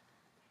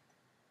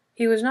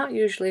 He was not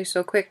usually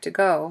so quick to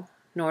go,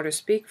 nor to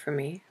speak for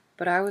me,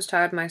 but I was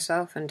tired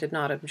myself and did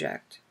not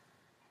object.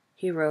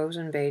 He rose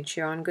and bade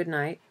Chiron good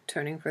night,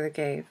 turning for the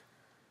cave.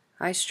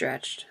 I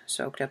stretched,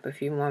 soaked up a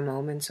few more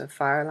moments of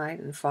firelight,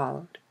 and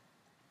followed.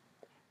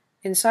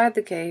 Inside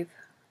the cave,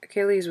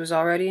 Achilles was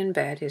already in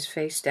bed, his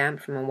face damp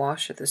from a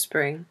wash at the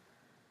spring.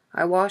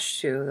 I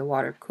washed too, the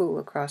water cool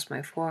across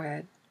my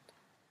forehead.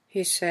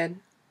 He said,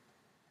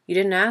 "You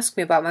didn't ask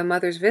me about my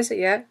mother's visit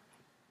yet."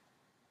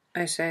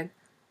 I said,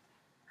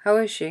 "How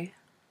is she?"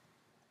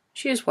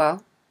 "She is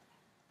well."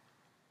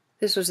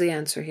 This was the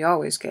answer he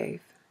always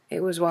gave.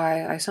 It was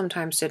why I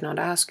sometimes did not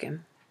ask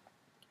him.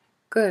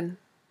 "Good."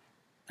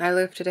 I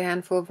lifted a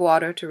handful of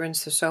water to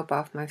rinse the soap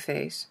off my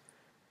face.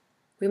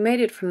 We made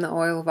it from the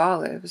oil of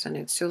olives, and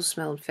it still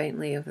smelled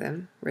faintly of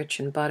them, rich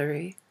and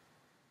buttery.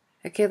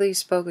 Achilles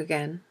spoke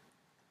again.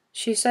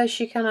 "She says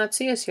she cannot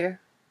see us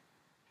here."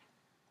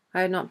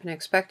 I had not been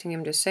expecting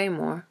him to say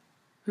more.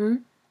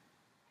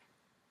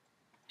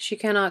 "She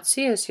cannot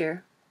see us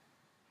here,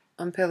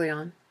 on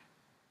Pelion."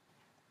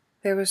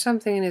 There was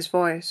something in his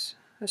voice,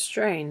 a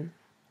strain.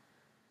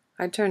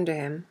 I turned to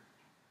him.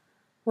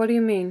 "What do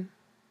you mean?"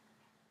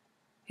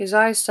 His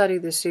eyes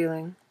studied the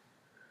ceiling.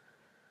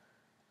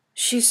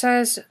 "She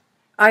says,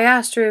 I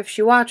asked her if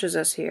she watches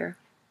us here."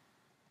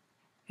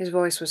 His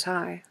voice was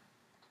high.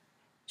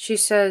 "She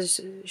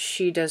says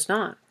she does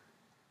not."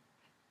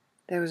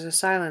 There was a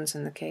silence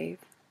in the cave.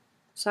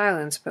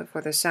 Silence but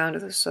for the sound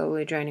of the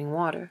slowly draining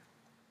water.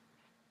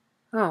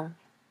 "Oh,"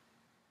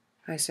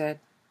 I said.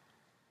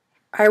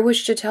 "I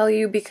wish to tell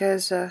you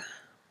because,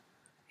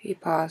 He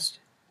paused.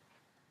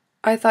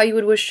 "I thought you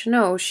would wish to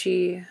know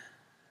He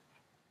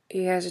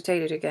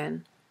hesitated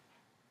again.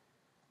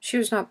 "She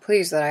was not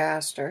pleased that I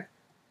asked her."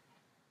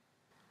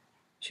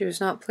 "She was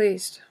not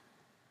pleased,"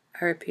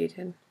 I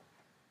repeated.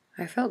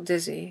 I felt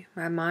dizzy,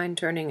 my mind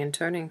turning and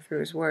turning through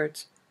his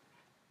words.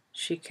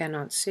 "She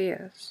cannot see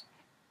us."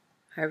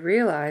 I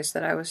realized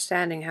that I was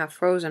standing half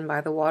frozen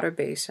by the water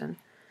basin,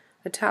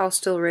 the towel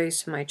still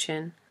raised to my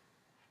chin.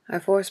 I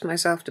forced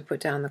myself to put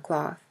down the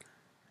cloth,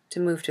 to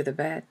move to the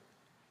bed.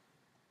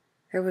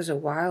 There was a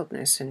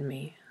wildness in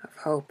me, of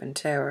hope and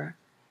terror.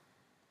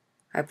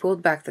 I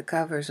pulled back the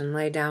covers and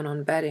lay down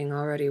on bedding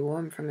already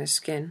warm from his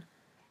skin.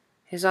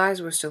 His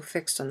eyes were still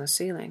fixed on the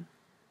ceiling.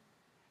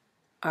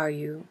 "Are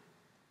you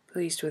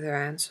pleased with her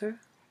answer?"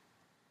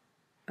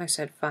 I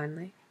said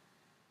finally.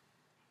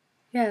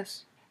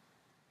 "Yes,"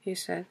 he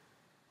said.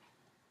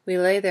 We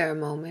lay there a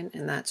moment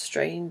in that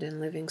strained and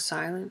living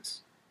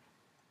silence.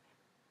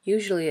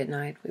 Usually at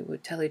night we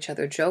would tell each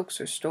other jokes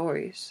or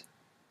stories.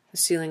 The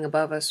ceiling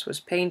above us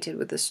was painted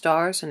with the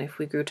stars, and if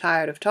we grew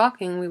tired of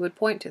talking, we would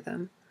point to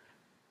them.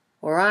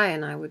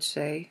 Orion, I would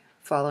say,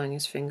 following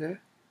his finger.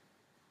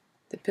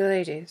 The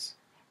Pleiades.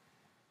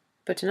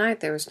 But tonight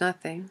there was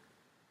nothing.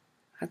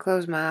 I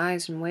closed my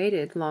eyes and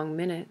waited long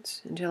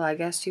minutes until I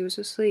guessed he was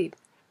asleep.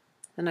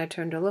 Then I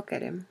turned to look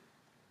at him.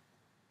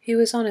 He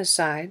was on his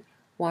side,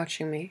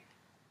 watching me.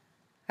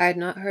 I had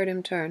not heard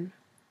him turn.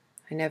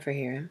 I never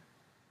hear him.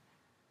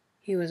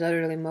 He was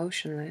utterly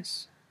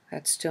motionless.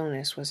 That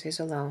stillness was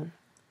his alone.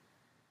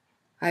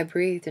 I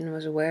breathed and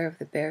was aware of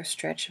the bare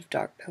stretch of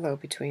dark pillow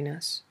between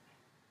us.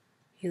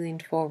 He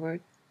leaned forward.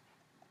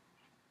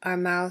 Our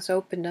mouths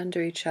opened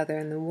under each other,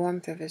 and the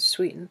warmth of his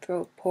sweetened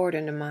throat poured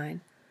into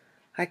mine.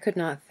 I could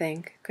not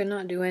think, could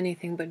not do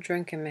anything but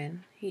drink him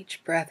in,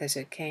 each breath as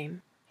it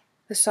came.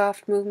 The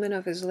soft movement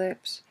of his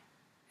lips,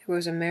 it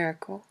was a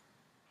miracle.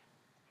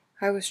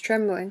 I was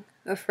trembling,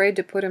 afraid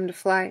to put him to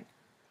flight.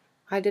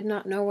 I did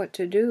not know what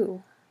to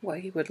do,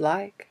 what he would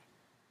like.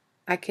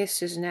 I kissed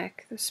his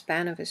neck, the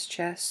span of his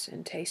chest,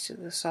 and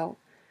tasted the salt.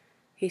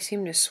 He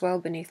seemed to swell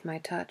beneath my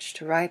touch,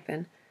 to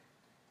ripen.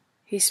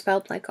 He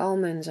smelled like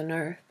almonds and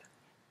earth.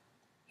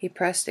 He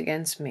pressed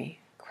against me,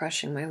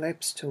 crushing my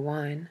lips to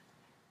wine.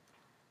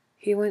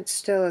 He went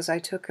still as I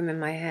took him in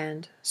my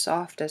hand,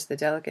 soft as the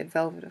delicate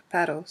velvet of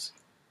petals.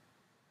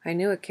 I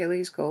knew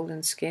Achilles'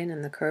 golden skin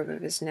and the curve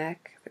of his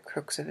neck, the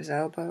crooks of his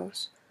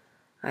elbows.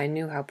 I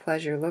knew how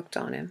pleasure looked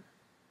on him.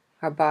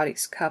 Our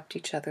bodies cupped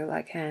each other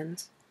like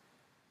hands.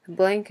 The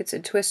blankets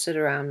had twisted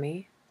around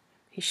me.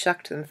 He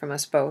shucked them from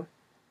us both.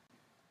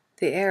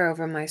 The air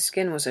over my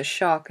skin was a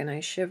shock, and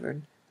I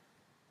shivered.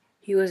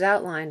 He was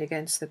outlined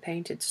against the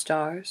painted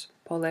stars.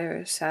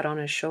 Polaris sat on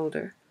his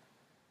shoulder.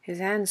 His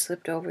hand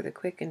slipped over the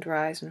quickened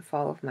rise and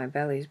fall of my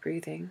belly's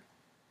breathing.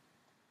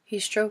 He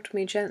stroked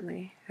me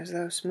gently, as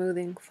though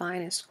smoothing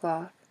finest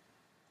cloth,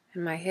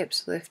 and my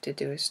hips lifted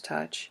to his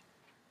touch.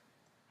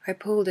 I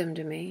pulled him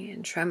to me,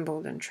 and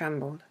trembled and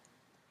trembled.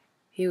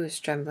 He was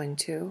trembling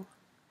too.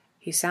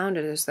 He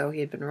sounded as though he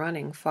had been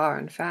running far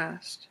and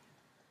fast.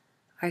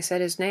 I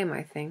said his name,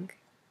 I think.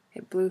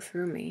 It blew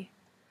through me.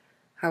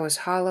 I was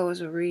hollow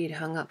as a reed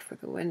hung up for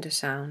the wind to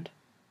sound.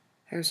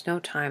 There was no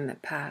time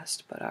that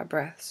passed but our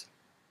breaths.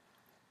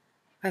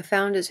 I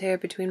found his hair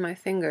between my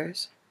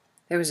fingers.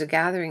 There was a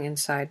gathering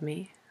inside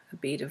me, a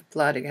beat of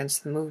blood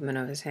against the movement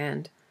of his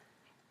hand.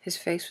 His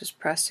face was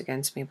pressed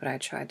against me, but I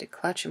tried to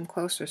clutch him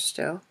closer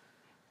still.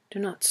 "Do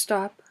not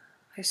stop,"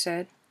 I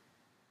said.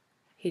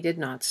 He did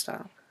not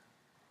stop.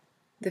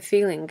 The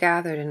feeling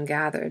gathered and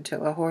gathered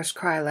till a hoarse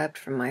cry leapt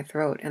from my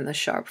throat, and the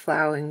sharp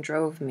flowing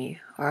drove me,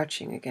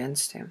 arching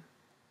against him.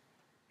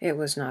 It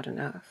was not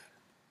enough.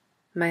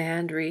 My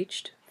hand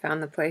reached,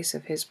 found the place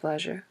of his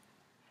pleasure.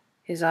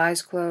 His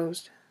eyes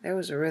closed. There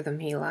was a rhythm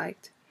he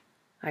liked.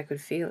 I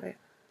could feel it,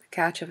 the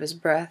catch of his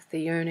breath,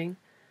 the yearning.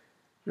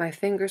 My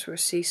fingers were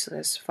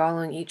ceaseless,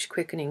 following each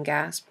quickening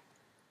gasp.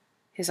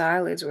 His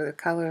eyelids were the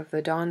color of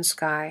the dawn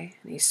sky,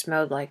 and he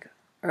smelled like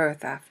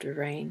earth after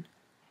rain.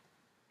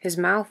 His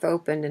mouth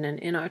opened in an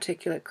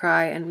inarticulate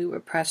cry, and we were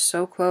pressed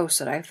so close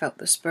that I felt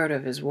the spurt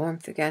of his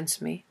warmth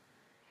against me.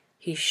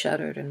 He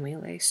shuddered, and we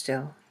lay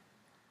still.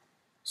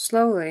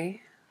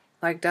 Slowly,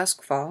 like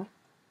duskfall,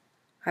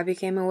 I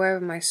became aware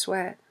of my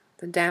sweat,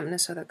 the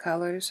dampness of the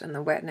colors, and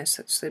the wetness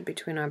that slid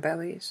between our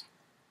bellies.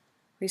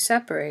 We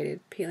separated,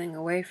 peeling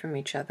away from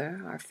each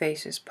other, our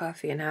faces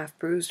puffy and half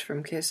bruised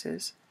from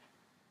kisses.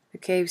 The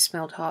cave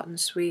smelled hot and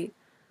sweet,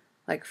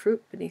 like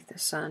fruit beneath the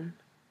sun.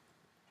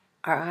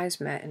 Our eyes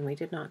met, and we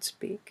did not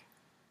speak.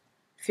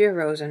 Fear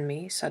rose in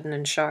me, sudden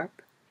and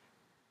sharp.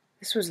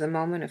 This was the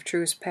moment of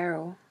truest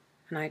peril,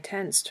 and I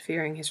tensed,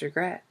 fearing his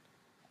regret.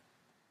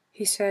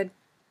 He said,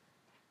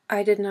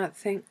 "I did not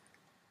think,"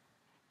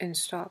 and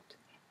stopped.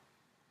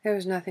 There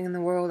was nothing in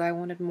the world I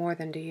wanted more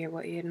than to hear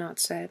what he had not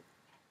said.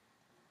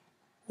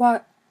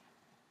 "What?"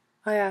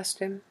 I asked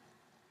him.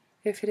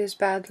 "If it is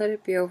bad, let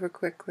it be over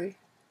quickly."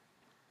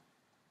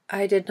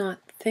 "I did not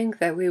think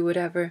that we would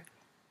ever—"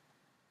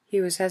 He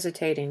was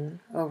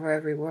hesitating over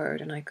every word,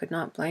 and I could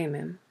not blame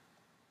him.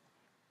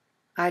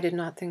 "I did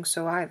not think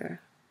so either,"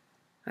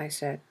 I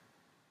said.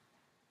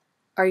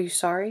 "Are you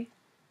sorry?"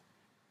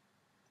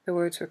 The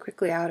words were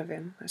quickly out of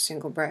him, a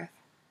single breath.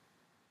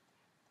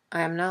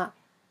 "I am not,"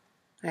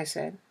 I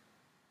said.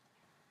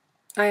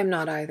 "I am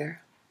not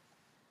either."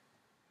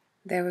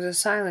 There was a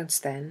silence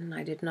then, and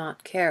I did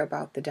not care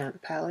about the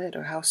damp palette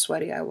or how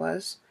sweaty I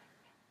was.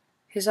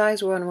 His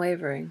eyes were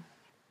unwavering,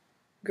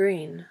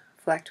 green,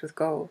 flecked with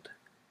gold.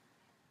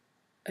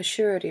 A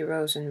surety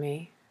rose in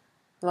me,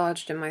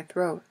 lodged in my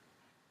throat.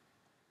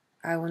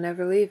 I will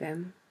never leave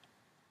him.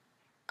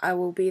 I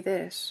will be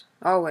this,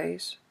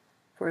 always,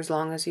 for as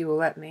long as he will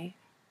let me.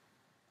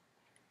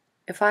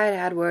 If I had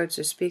had words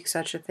to speak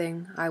such a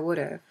thing, I would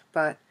have,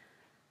 but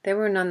there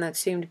were none that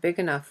seemed big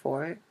enough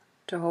for it,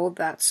 to hold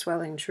that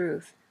swelling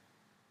truth.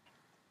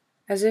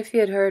 As if he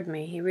had heard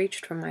me, he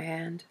reached for my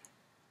hand.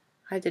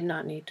 I did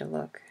not need to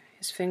look.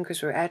 His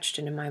fingers were etched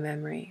into my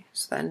memory,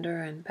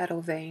 slender and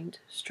petal-veined,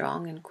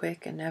 strong and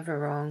quick and never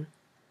wrong.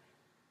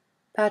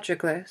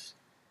 "Patroclus,"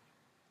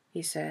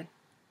 he said.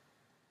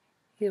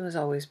 He was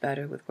always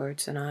better with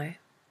words than I.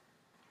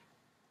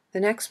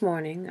 The next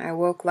morning I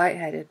woke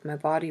light-headed, my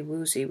body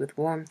woozy with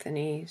warmth and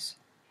ease.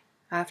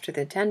 After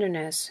the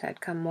tenderness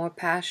had come more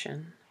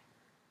passion.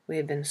 We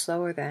had been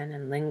slower then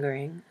and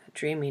lingering, a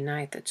dreamy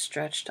night that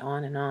stretched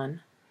on and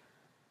on.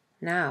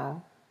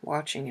 Now,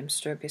 watching him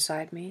stir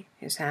beside me,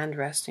 his hand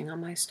resting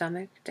on my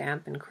stomach,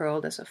 damp and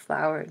curled as a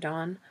flower at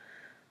dawn,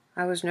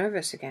 I was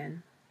nervous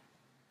again.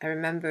 I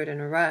remembered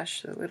in a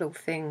rush the little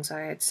things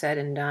I had said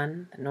and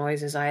done, the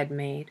noises I had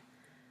made.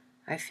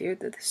 I feared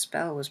that the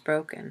spell was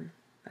broken,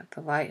 that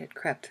the light had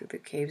crept through the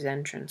cave's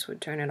entrance would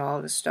turn it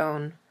all to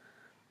stone.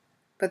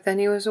 But then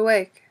he was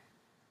awake,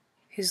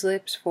 his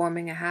lips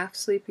forming a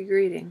half-sleepy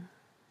greeting,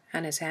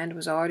 and his hand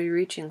was already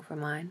reaching for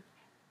mine.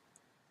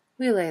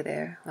 We lay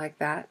there, like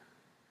that,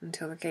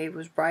 until the cave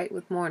was bright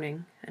with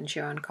morning, and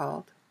Chiron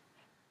called.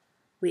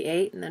 We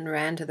ate and then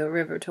ran to the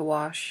river to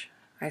wash.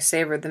 I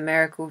savored the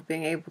miracle of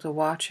being able to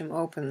watch him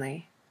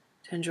openly,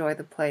 to enjoy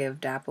the play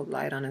of dappled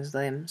light on his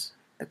limbs,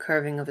 the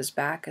curving of his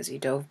back as he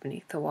dove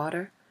beneath the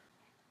water.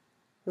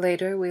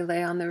 Later we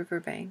lay on the river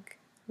bank,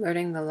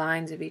 learning the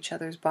lines of each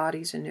other's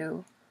bodies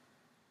anew.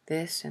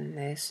 This and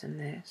this and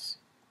this.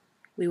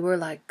 We were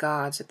like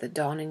gods at the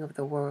dawning of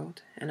the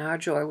world, and our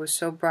joy was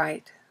so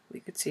bright we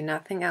could see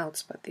nothing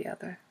else but the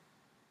other.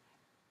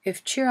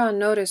 If Chiron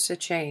noticed a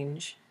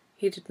change,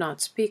 he did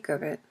not speak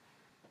of it,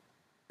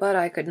 but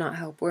I could not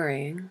help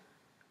worrying.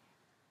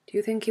 Do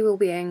you think he will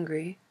be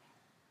angry?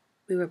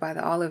 We were by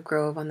the olive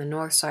grove on the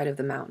north side of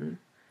the mountain.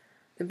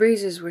 The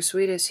breezes were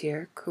sweet as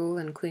here, cool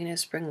and clean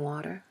as spring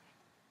water.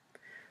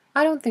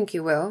 I don't think he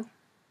will.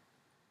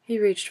 He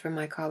reached for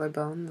my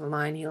collarbone, the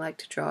line he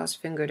liked to draw his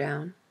finger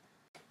down.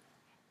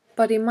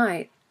 But he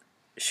might.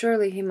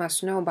 Surely he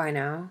must know by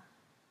now.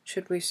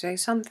 Should we say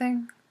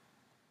something?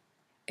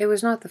 It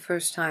was not the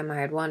first time I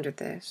had wondered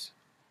this.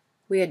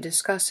 We had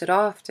discussed it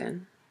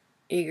often,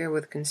 eager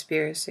with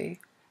conspiracy.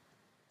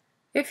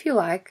 If you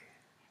like.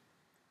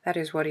 That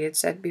is what he had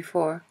said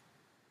before.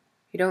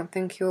 You don't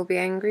think he will be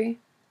angry?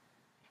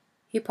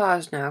 He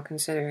paused now,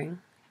 considering.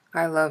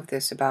 I loved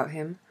this about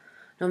him.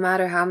 No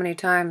matter how many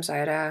times I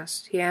had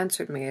asked, he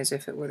answered me as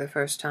if it were the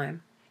first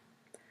time.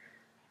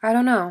 I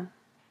don't know.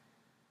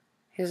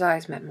 His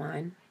eyes met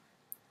mine.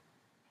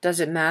 Does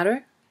it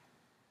matter?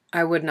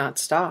 I would not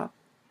stop.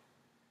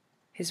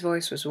 His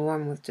voice was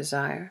warm with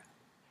desire.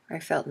 I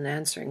felt an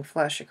answering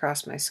flush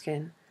across my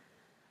skin.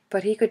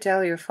 But he could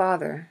tell your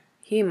father.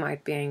 He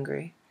might be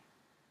angry.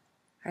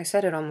 I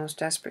said it almost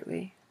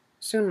desperately.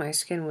 Soon my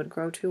skin would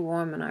grow too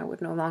warm and I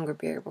would no longer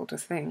be able to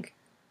think.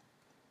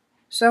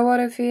 So what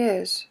if he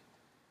is?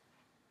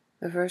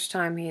 The first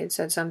time he had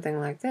said something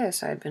like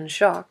this, I had been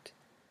shocked.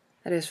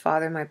 That his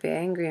father might be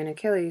angry and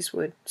Achilles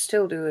would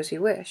still do as he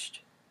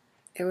wished.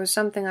 It was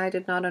something I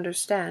did not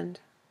understand,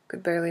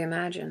 could barely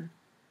imagine.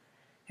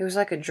 It was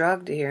like a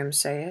drug to hear him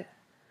say it.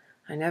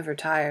 I never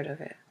tired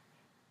of it.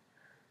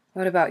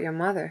 What about your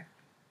mother?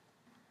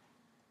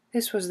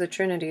 This was the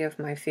trinity of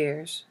my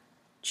fears.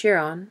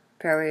 Chiron,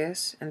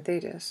 Peleus, and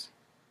Thetis.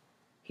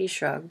 He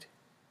shrugged.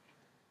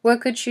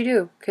 What could she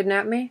do?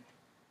 Kidnap me?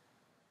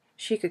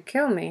 She could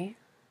kill me,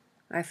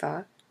 I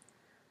thought.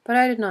 But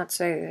I did not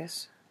say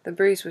this. The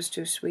breeze was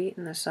too sweet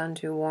and the sun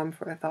too warm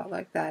for a thought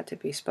like that to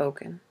be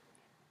spoken.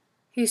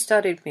 He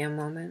studied me a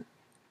moment.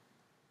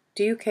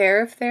 Do you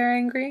care if they are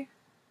angry?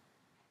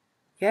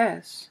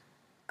 Yes.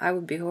 I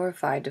would be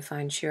horrified to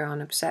find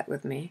Chiron upset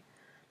with me.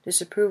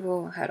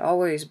 Disapproval had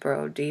always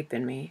burrowed deep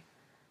in me.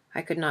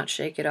 I could not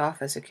shake it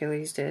off as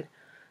Achilles did,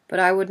 but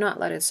I would not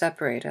let it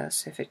separate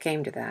us if it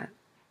came to that.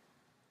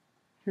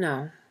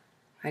 No,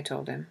 I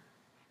told him.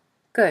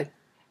 Good,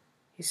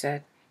 he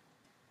said.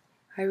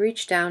 I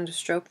reached down to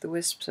stroke the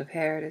wisps of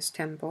hair at his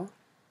temple.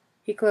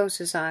 He closed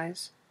his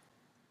eyes.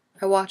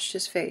 I watched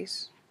his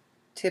face,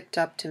 tipped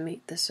up to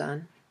meet the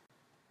sun.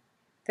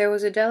 There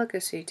was a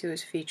delicacy to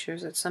his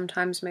features that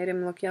sometimes made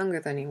him look younger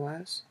than he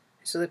was.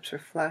 His lips were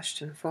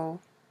flushed and full.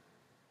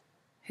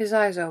 His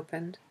eyes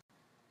opened.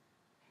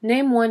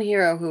 Name one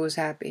hero who was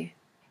happy.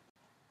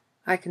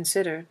 I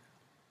considered.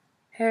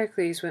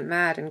 Heracles went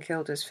mad and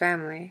killed his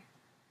family.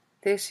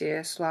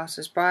 Theseus lost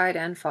his bride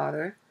and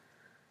father.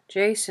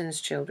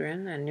 Jason's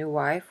children and new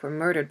wife were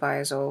murdered by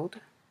his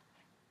old.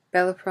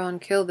 Bellerophon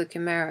killed the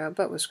Chimera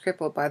but was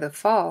crippled by the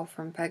fall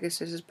from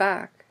Pegasus's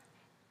back.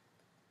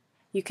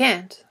 You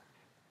can't.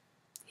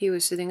 He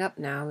was sitting up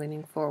now,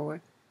 leaning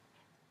forward.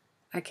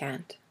 I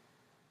can't.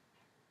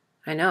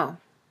 I know.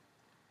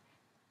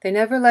 They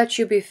never let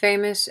you be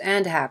famous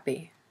and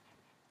happy.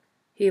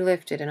 He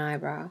lifted an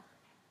eyebrow.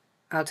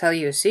 I'll tell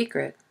you a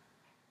secret.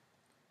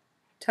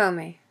 Tell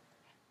me.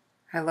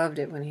 I loved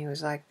it when he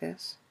was like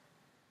this.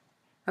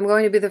 I'm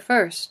going to be the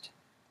first.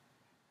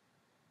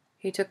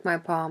 He took my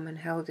palm and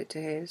held it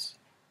to his.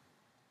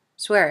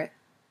 Swear it.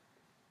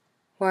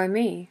 Why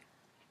me?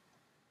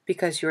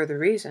 Because you're the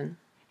reason.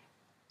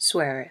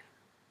 Swear it.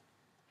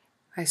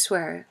 I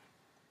swear it.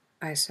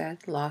 I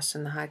said, lost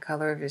in the high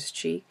color of his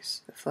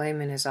cheeks, the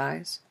flame in his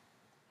eyes.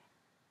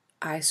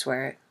 I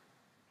swear it,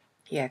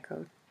 he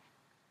echoed.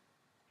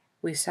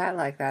 We sat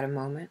like that a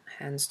moment,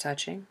 hands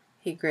touching.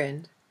 He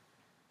grinned.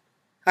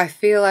 I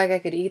feel like I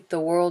could eat the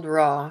world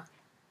raw.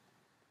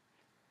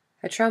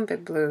 A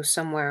trumpet blew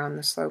somewhere on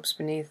the slopes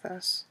beneath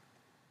us.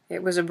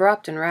 It was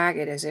abrupt and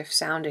ragged, as if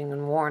sounding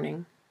in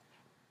warning.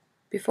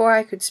 Before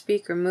I could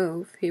speak or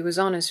move, he was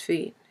on his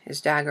feet,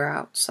 his dagger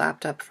out,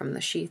 slapped up from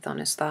the sheath on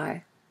his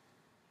thigh.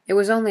 It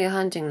was only a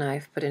hunting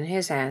knife, but in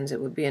his hands it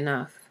would be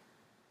enough.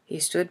 He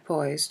stood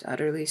poised,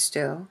 utterly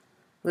still,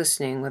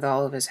 listening with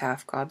all of his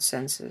half-god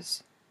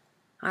senses.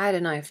 I had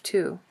a knife,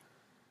 too.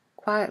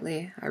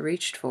 Quietly, I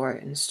reached for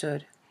it and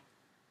stood.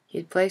 He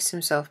had placed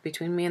himself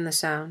between me and the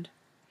sound.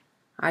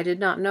 I did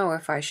not know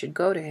if I should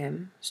go to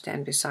him,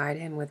 stand beside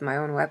him with my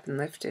own weapon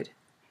lifted.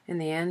 In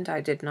the end,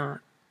 I did not.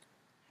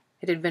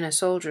 It had been a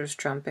soldier's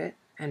trumpet,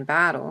 and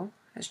battle,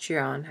 as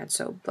Chiron had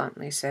so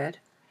bluntly said,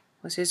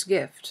 was his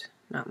gift,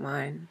 not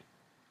mine.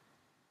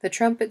 The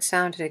trumpet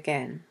sounded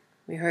again.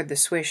 We heard the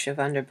swish of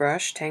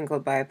underbrush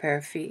tangled by a pair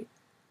of feet.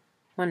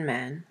 One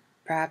man,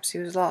 perhaps he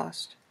was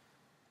lost,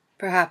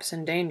 perhaps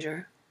in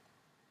danger.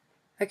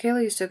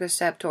 Achilles took a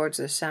step towards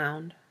the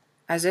sound.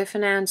 As if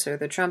in answer,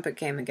 the trumpet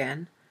came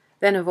again.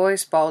 Then a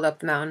voice bawled up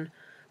the mountain,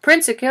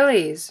 "Prince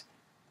Achilles!"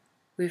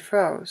 We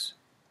froze.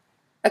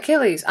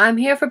 "Achilles! I'm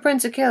here for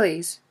Prince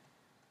Achilles!"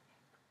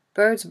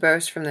 Birds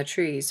burst from the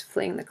trees,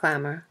 fleeing the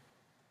clamor.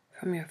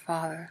 "From your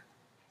father,"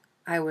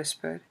 I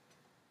whispered.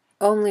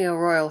 Only a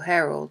royal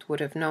herald would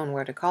have known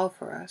where to call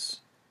for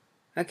us.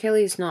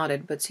 Achilles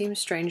nodded, but seemed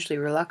strangely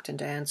reluctant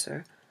to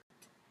answer.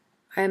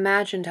 I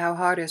imagined how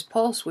hard his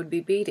pulse would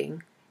be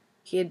beating.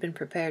 He had been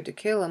prepared to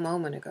kill a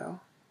moment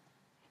ago.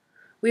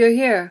 "We are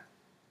here!"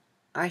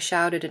 I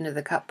shouted into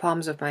the cupped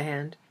palms of my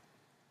hand.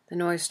 The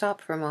noise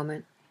stopped for a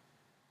moment.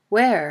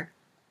 "Where?"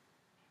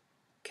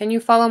 "Can you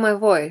follow my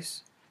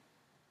voice?"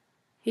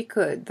 He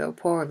could, though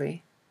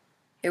poorly.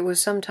 It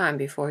was some time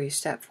before he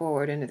stepped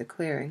forward into the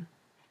clearing.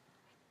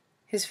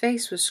 His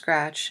face was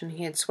scratched, and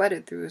he had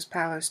sweated through his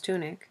palace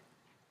tunic.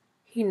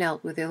 He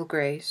knelt with ill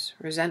grace,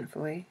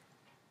 resentfully.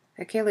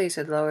 Achilles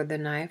had lowered the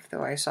knife,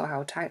 though I saw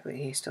how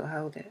tightly he still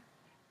held it.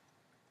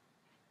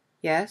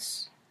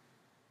 "Yes?"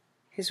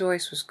 His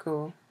voice was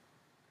cool.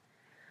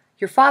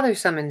 "Your father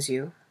summons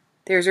you.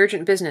 There is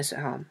urgent business at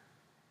home."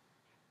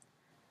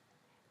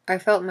 I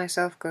felt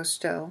myself go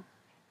still,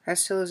 as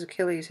still as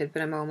Achilles had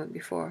been a moment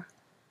before.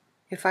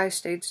 If I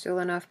stayed still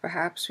enough,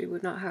 perhaps we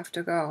would not have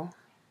to go.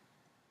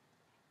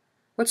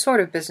 "What sort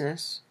of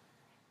business?"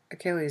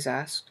 Achilles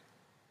asked.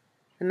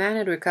 The man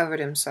had recovered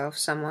himself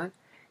somewhat.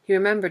 He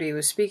remembered he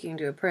was speaking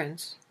to a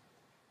prince.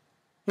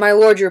 "My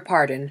lord, your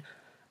pardon.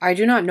 I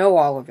do not know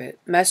all of it.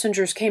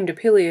 Messengers came to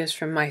Peleus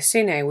from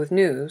Mycenae with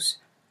news.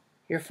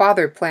 Your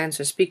father plans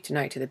to speak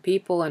tonight to the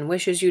people and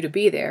wishes you to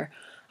be there.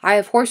 I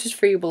have horses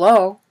for you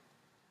below."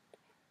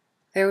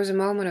 There was a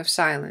moment of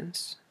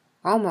silence.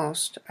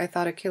 Almost, I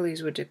thought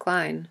Achilles would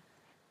decline.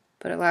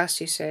 But at last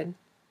he said,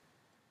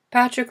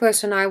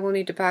 "Patroclus and I will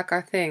need to pack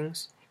our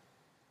things."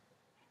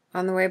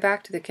 On the way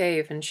back to the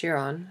cave in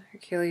Chiron,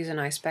 Achilles and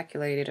I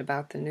speculated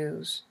about the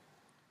news.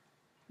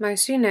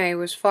 Mycenae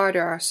was far to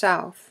our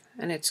south,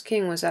 and its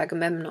king was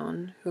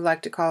Agamemnon, who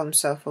liked to call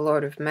himself a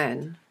lord of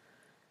men.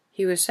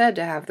 He was said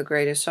to have the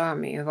greatest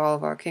army of all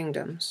of our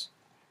kingdoms.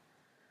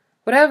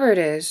 "Whatever it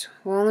is,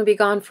 we'll only be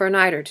gone for a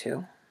night or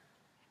two,"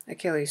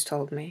 Achilles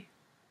told me.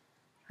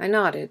 I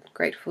nodded,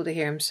 grateful to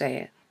hear him say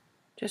it.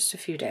 Just a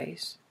few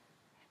days.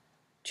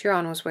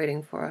 Chiron was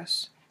waiting for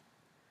us.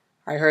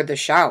 "I heard the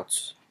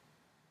shouts,"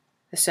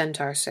 the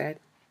centaur said.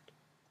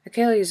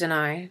 Achilles and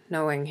I,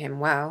 knowing him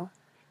well,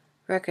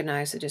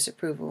 recognized the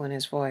disapproval in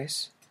his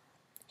voice.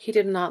 He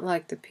did not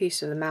like the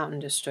peace of the mountain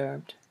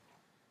disturbed.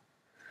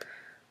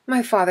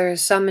 "My father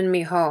has summoned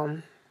me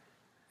home,"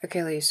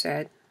 Achilles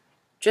said.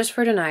 "Just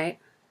for tonight.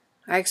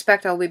 I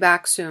expect I'll be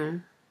back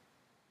soon."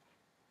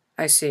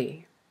 "I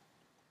see,"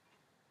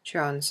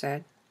 Chiron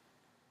said.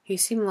 He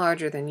seemed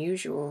larger than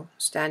usual,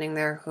 standing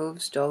there,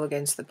 hooves dull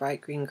against the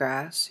bright green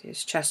grass,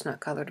 his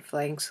chestnut-colored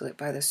flanks lit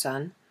by the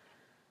sun.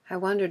 I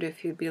wondered if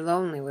he'd be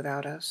lonely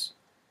without us.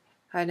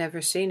 I'd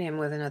never seen him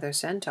with another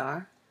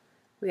centaur.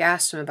 We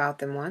asked him about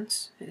them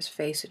once. His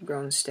face had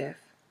grown stiff.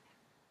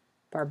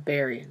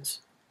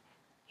 "Barbarians,"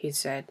 he'd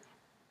said.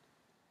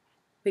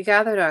 We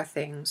gathered our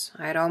things.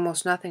 I had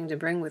almost nothing to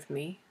bring with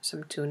me,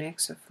 some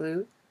tunics, a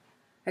flute.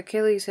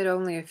 Achilles had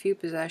only a few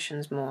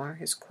possessions more,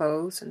 his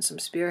clothes and some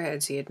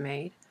spearheads he had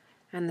made,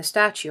 and the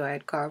statue I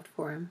had carved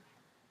for him.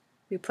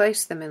 We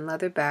placed them in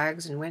leather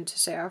bags and went to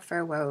say our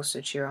farewells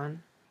to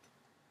Chiron.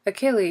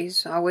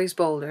 Achilles, always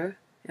bolder,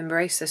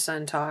 embraced the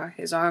centaur,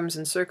 his arms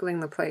encircling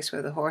the place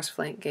where the horse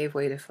flank gave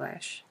way to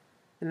flesh.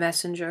 The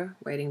messenger,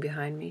 waiting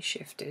behind me,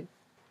 shifted.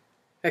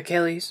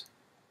 "Achilles,"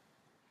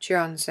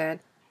 Chiron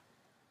said,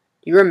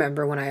 "you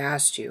remember when I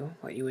asked you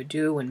what you would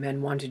do when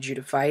men wanted you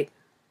to fight?"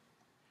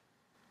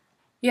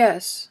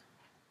 "Yes,"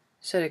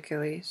 said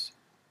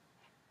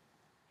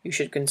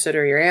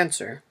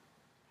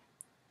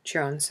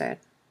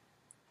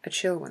A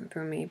chill went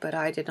through me, but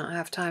I did not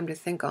have time to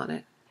think on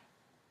it.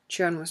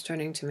 Chiron was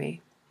turning to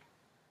me.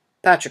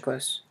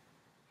 Patroclus,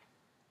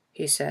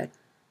 he said,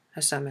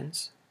 a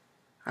summons.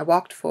 I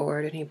walked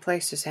forward, and he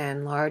placed his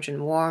hand, large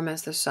and warm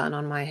as the sun,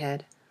 on my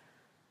head.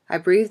 I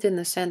breathed in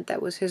the scent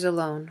that was his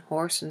alone,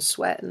 horse and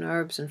sweat and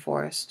herbs and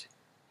forest.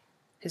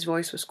 His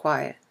voice was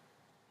quiet.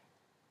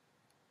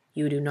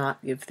 You do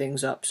not give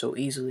things up so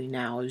easily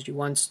now as you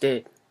once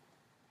did,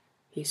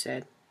 he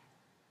said.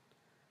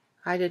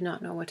 I did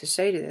not know what to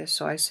say to this,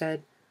 so I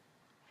said,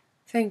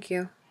 Thank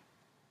you.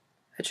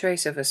 A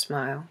trace of a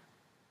smile.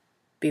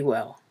 Be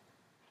well.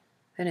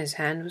 Then his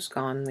hand was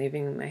gone,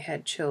 leaving my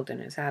head chilled in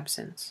his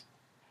absence.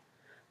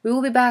 We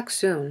will be back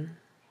soon,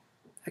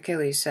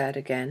 Achilles said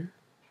again.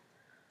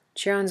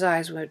 Chiron's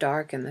eyes were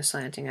dark in the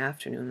slanting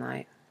afternoon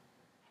light.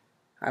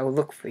 I will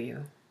look for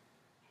you,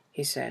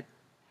 he said.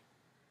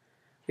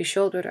 We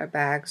shouldered our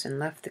bags and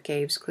left the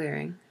cave's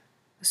clearing.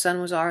 The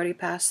sun was already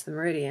past the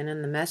meridian,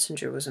 and the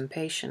messenger was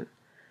impatient.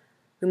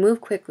 We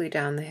moved quickly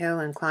down the hill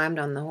and climbed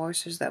on the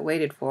horses that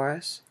waited for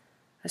us.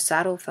 A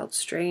saddle felt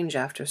strange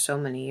after so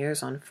many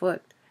years on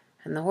foot,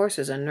 and the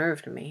horses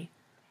unnerved me.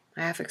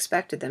 I half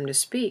expected them to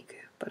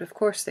speak, but of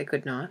course they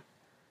could not.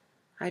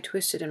 I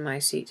twisted in my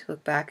seat to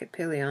look back at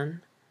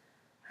Pelion.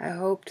 I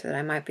hoped that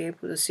I might be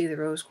able to see the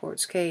rose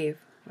quartz cave,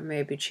 or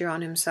maybe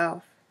Chiron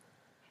himself.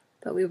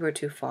 But we were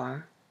too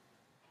far.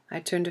 I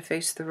turned to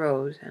face the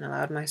road and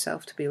allowed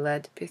myself to be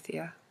led to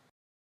Phthia.